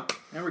we well. go.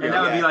 There we go. And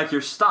that would be Yeah. like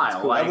your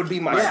style. Like, That would be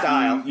my Yeah.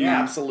 style. you-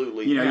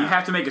 Absolutely. You know, Yeah. you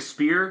have to make a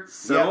spear,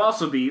 so Yeah. it'll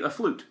also be a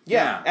flute.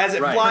 Yeah, as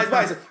it right. flies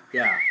by. it's-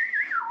 Yeah.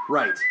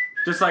 Right.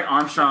 Just like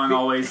Armstrong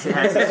always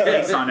has his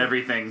face on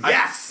everything.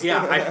 Yes.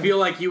 Yeah, I feel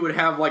like you would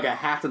have like a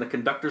hat and a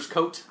conductor's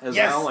coat as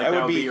Yes, well. Like that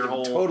that would be your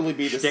whole totally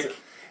be the shtick.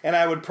 and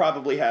I would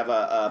probably have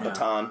a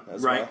baton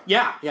as Right. well.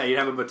 Yeah. Yeah. You'd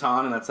have a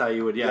baton, and that's how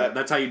you would. Yeah. Yeah.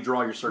 That's how you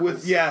draw your circles.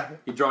 With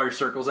You draw your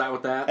circles out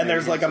with that. And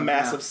there's like a some-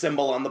 massive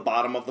symbol on the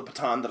bottom of the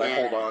baton that I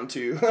hold on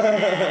to.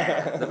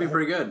 That'd be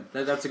pretty good.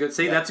 That's a good.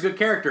 See, that's a good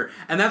character,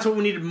 and that's what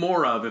we needed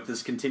more of if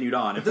this continued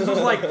on. If this was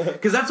like,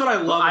 because that's what I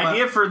love.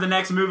 Idea for the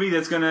next movie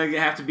that's going to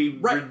have to be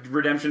Right.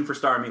 redemption for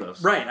Star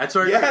Milos. Right, that's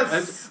what.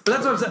 Yes! But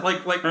that's what I'm saying.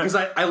 Like because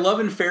I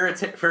love in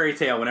fairy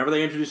tale whenever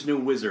they introduce a new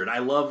wizard. I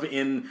love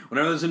whenever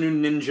there's a new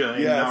ninja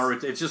in Yes.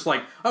 Naruto. It's just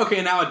like,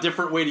 okay, now a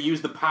different way to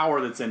use the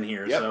power that's in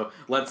here. Yep. So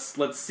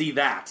let's see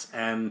that.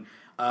 And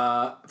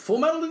Full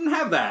Metal didn't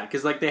have that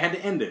because like they had to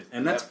end it,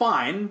 and that's Yep.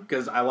 fine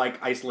because I like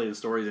isolated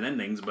stories and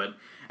endings. But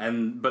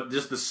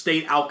just the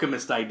state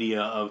alchemist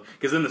idea of,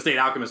 because then the state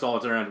alchemist all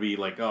turned out to be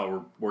like, oh,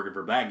 we're working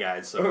for bad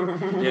guys. So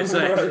it's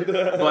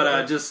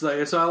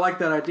so I like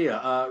that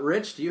idea.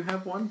 Rich, do you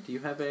have one? Do you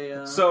have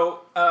a?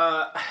 So,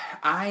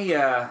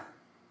 I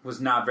was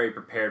not very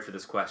prepared for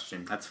this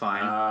question. That's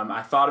fine.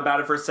 I thought about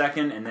it for a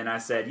second, and then I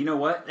said, you know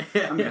what?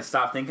 I'm going to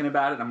stop thinking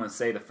about it. I'm going to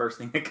say the first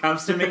thing that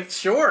comes to me.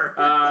 Sure.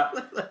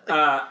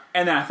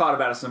 And then I thought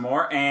about it some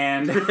more,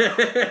 and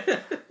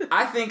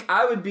I think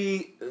I would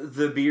be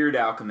the beard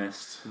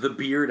alchemist. The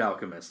beard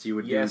alchemist. You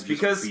would Yes, do just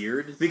because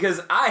beard.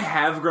 because I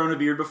have grown a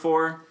beard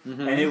before,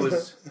 and it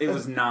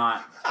was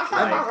not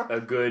like a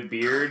good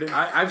beard.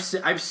 I've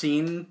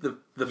seen the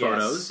Yes.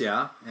 photos.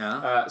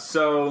 Yeah.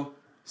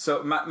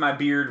 So my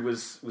beard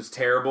was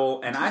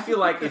terrible, and I feel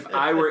like if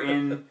I were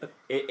in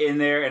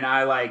there and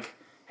I like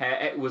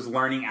was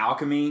learning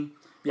alchemy,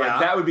 Yeah.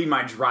 like that would be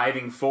my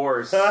driving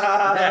force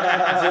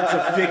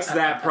to fix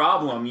that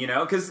problem, you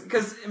know? Because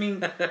I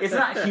mean, it's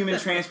not human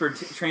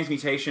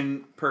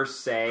transmutation per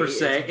se.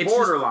 It's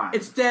borderline.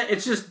 It's dead.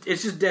 It's just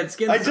dead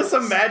skin. I just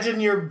cells.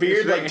 imagine your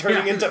beard like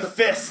turning Yeah. into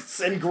fists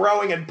and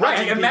growing and right.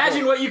 punching Imagine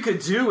people. what you could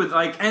do with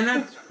like, And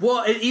then,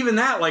 even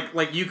that,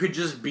 like you could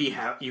just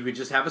you could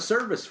just have a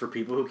service for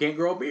people who can't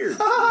grow a beard. Just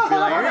be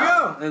like, here you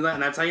go,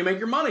 and that's how you make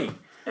your money.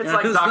 it's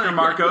like Dr.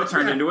 Marco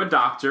turned into a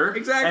doctor.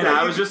 Exactly. And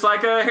I was just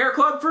like a hair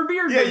club for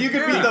beard. Yeah, you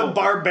could be the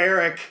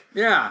barbaric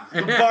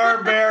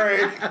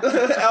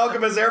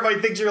alchemist. Everybody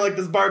thinks you're like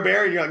this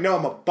barbarian. You're like, no,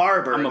 I'm a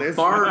barber. I'm a This-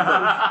 barber.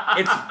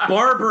 It's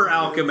barber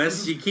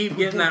alchemist. You keep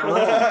getting that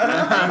wrong.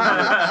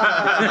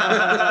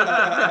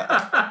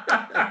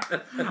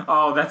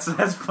 Oh, that's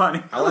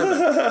funny. I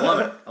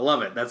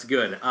love it. That's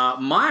good.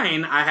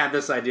 Mine, I had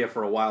this idea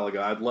for a while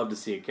ago. I'd love to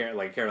see a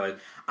Caroline.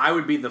 I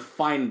would be the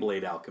fine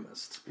blade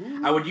alchemist.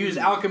 Ooh. I would use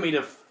alchemy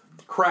to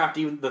craft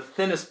even the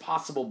thinnest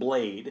possible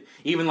blade,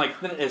 even like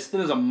as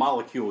thin as a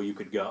molecule you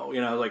could go.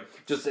 You know, like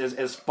just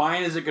as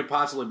fine as it could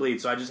possibly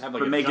bleed. So I just have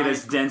like But make it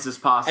as dense as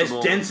possible.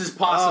 as dense as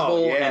possible,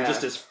 Oh, yeah. and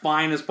just as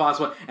fine as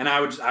possible. And I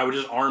would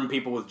just arm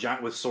people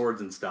with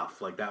swords and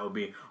stuff. Like that would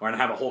be, or I'd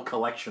have a whole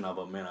collection of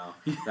them. You know,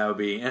 that would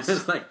be. And it's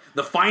just like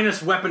the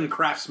finest weapon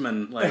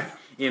craftsman, like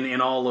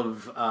in all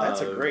of.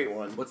 That's a great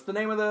one. What's the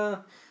name of the?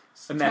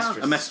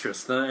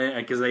 Amestris.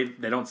 Because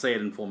they don't say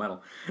it in Full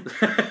Metal.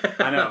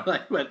 I know.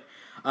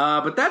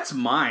 But that's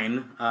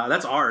mine.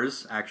 That's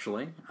ours,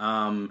 actually.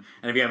 And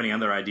if you have any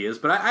other ideas.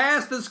 But I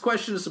asked this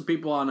question to some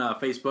people on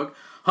Facebook.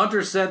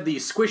 Hunter said the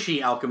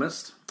squishy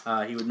alchemist.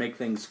 He would make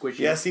things squishy.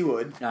 Yes, he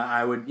would.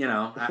 I would,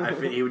 I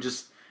he would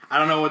just... I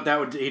don't know what that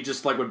would... He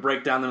just like would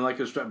break down them like...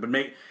 But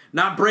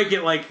not break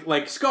it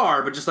like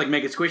Scar, but just like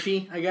make it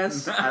squishy, I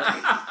guess.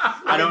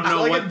 I don't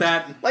know what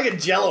that... Like a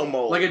Jello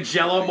mold. Like a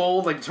Jello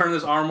mold, like turn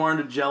this armoire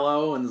into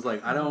Jello, and it's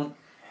like, I don't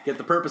get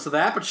the purpose of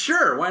that, but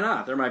sure, why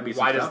not? There might be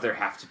some Why stuff. does there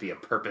have to be a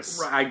purpose?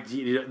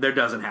 There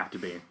doesn't have to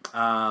be.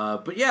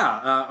 But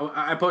yeah,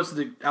 I posted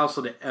it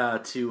also to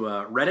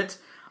Reddit.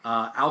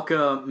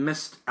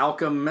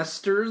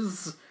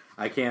 Alchemisters.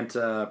 I can't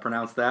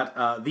pronounce that.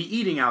 The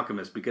Eating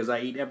Alchemist, because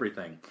I eat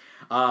everything.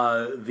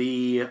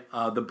 The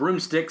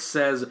Broomstick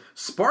says,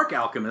 Spark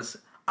Alchemist,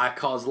 I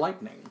cause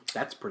lightning.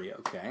 That's pretty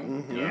okay.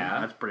 Mm-hmm.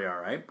 Yeah. That's pretty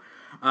alright.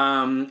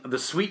 The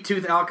Sweet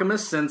Tooth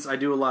Alchemist, since I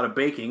do a lot of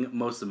baking,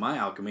 most of my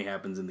alchemy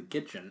happens in the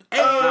kitchen.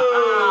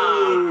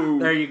 Oh!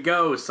 There you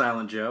go,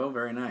 Silent Joe.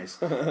 Very nice.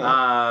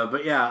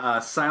 But yeah,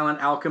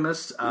 Silent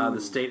Alchemist, the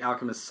State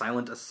Alchemist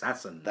Silent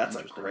Assassin. That's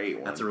a great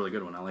one. That's a really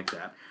good one. I like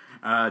that.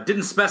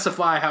 Didn't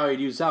specify how he'd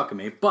use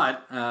alchemy,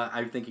 but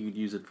I think he could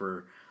use it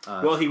for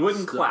Well, he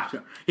wouldn't clap.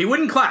 He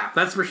wouldn't clap,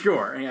 that's for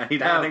sure. Yeah, I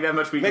think that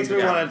much we Makes can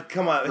me do. want to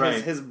come up.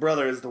 Right. His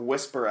brother is the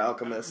Whisper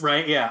Alchemist.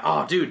 Right, yeah.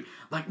 Oh, dude.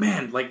 Like,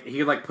 man, like, he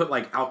could, like, put,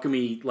 like,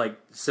 alchemy, like,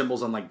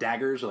 symbols on, like,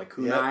 daggers or, like,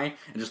 kunai,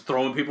 and just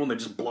throw them people and they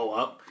just blow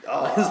up.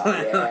 Oh,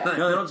 yeah.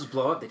 No, they don't just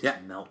blow up. They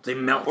just melt. They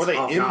melt. Or they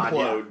God, yeah.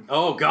 implode.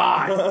 Oh,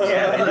 God.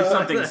 Yeah, they do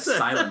something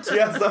silent.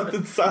 Yeah,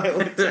 something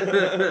silent.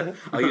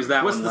 I'll use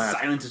that What's one the last.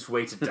 silentest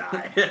way to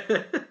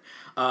die?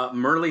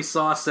 Merly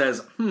Saw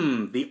says,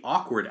 the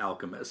awkward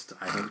alchemist.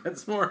 I think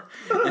that's more.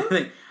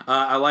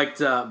 I liked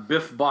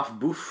Biff Boff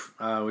Boof,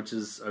 which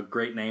is a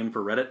great name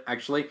for Reddit,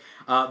 actually.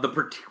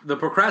 The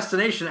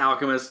procrastination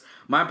alchemist.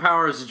 My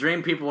power is to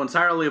drain people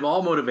entirely of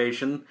all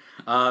motivation.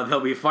 They'll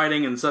be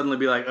fighting and suddenly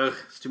be like, ugh,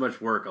 it's too much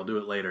work. I'll do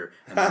it later.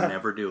 And they'll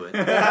never do it.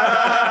 Never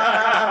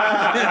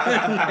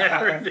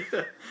do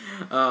it.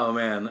 Oh,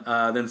 man.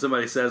 Then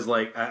somebody says,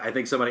 like, I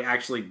think somebody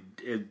actually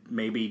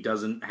maybe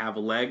doesn't have a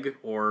leg,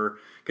 or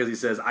because he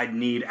says, I'd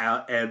need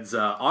Ed's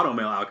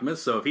Automail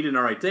Alchemist, so if he didn't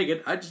already take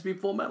it, I'd just be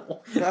Full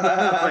Metal. Like,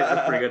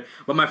 that's pretty good.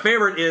 But my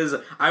favorite is,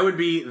 I would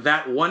be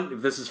that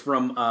one, this is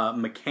from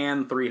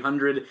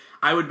McCann300,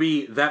 I would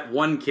be that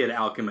one kid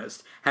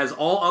alchemist. Has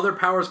all other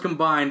powers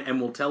combined and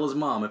will tell his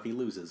mom if he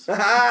loses. You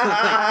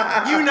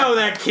know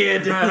that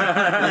kid.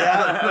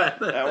 Yeah,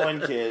 that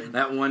one kid.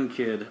 That one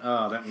kid.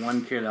 Oh, that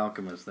one kid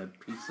alchemist. That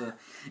piece of...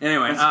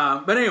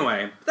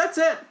 Anyway, that's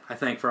it, I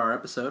think, for our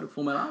episode of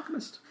Full Metal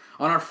Alchemist.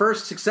 On our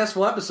first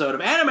successful episode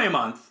of Anime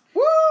Month.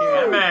 Woo!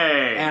 Anime!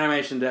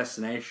 Animation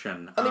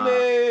Destination.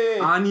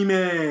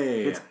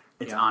 Anime!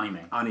 It's anime.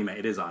 Anime.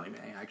 It is anime,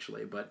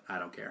 actually, but I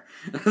don't care.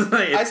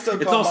 I still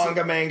call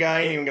manga.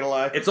 I ain't even gonna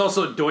lie. It's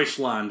also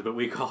Deutschland, but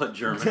we call it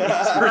Germany for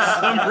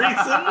some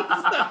reason.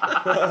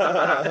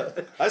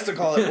 I still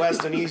call it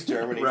West and East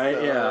Germany. Right?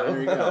 So. Yeah. There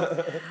you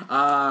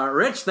go.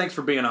 Rich, thanks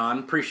for being on.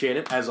 Appreciate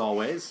it as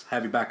always.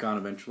 Have you back on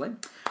eventually.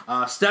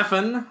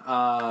 Stefan,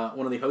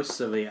 one of the hosts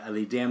of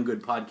the Damn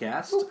Good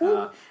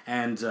podcast,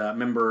 and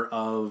member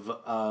of.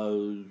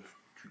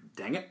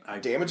 Dang it.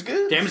 Damaged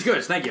Goods. Damaged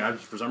Goods, thank you. I was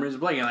for some reason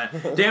blanking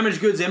on that.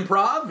 Damaged Goods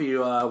Improv.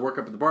 You work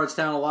up at the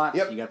Bardstown a lot.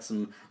 Yep. You got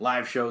some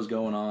live shows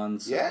going on.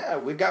 So. Yeah,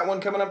 we've got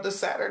one coming up this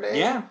Saturday.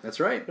 Yeah, that's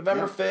right.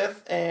 November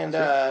 5th.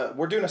 And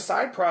we're doing a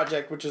side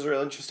project, which is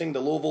real interesting, the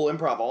Louisville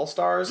Improv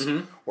All-Stars,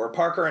 where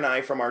Parker and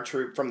I from our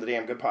troupe, from the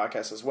Damn Good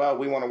podcast as well,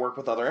 we want to work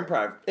with other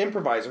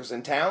improvisers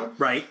in town.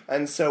 Right.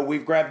 And so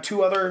we've grabbed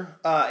 2 other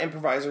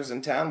improvisers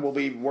in town. We'll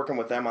be working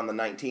with them on the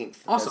 19th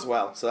as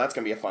well. So that's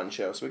going to be a fun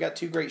show. So we got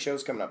 2 great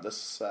shows coming up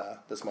this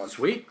month.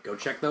 Sweet. Go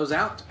check those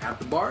out at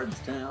the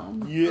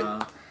Bardstown.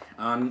 Yeah.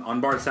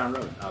 On Bardstown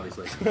Road,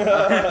 obviously. as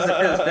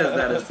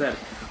that is said.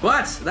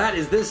 But that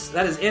is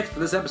it for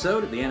this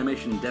episode of the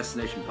Animation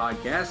Destination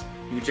Podcast.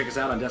 You can check us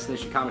out on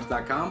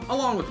DestinationComics.com,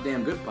 along with the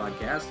Damn Good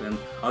Podcast, and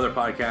other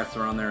podcasts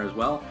are on there as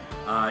well.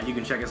 You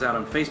can check us out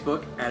on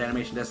Facebook at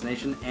Animation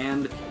Destination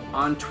and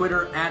on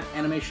Twitter at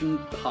Animation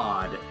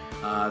Pod.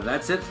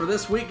 That's it for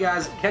this week,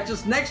 guys. Catch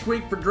us next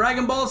week for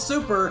Dragon Ball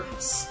Super.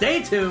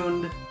 Stay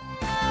tuned.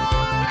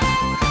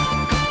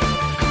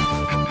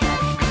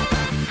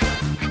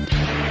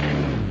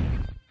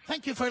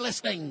 Thank you for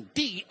listening,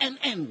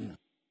 DNN.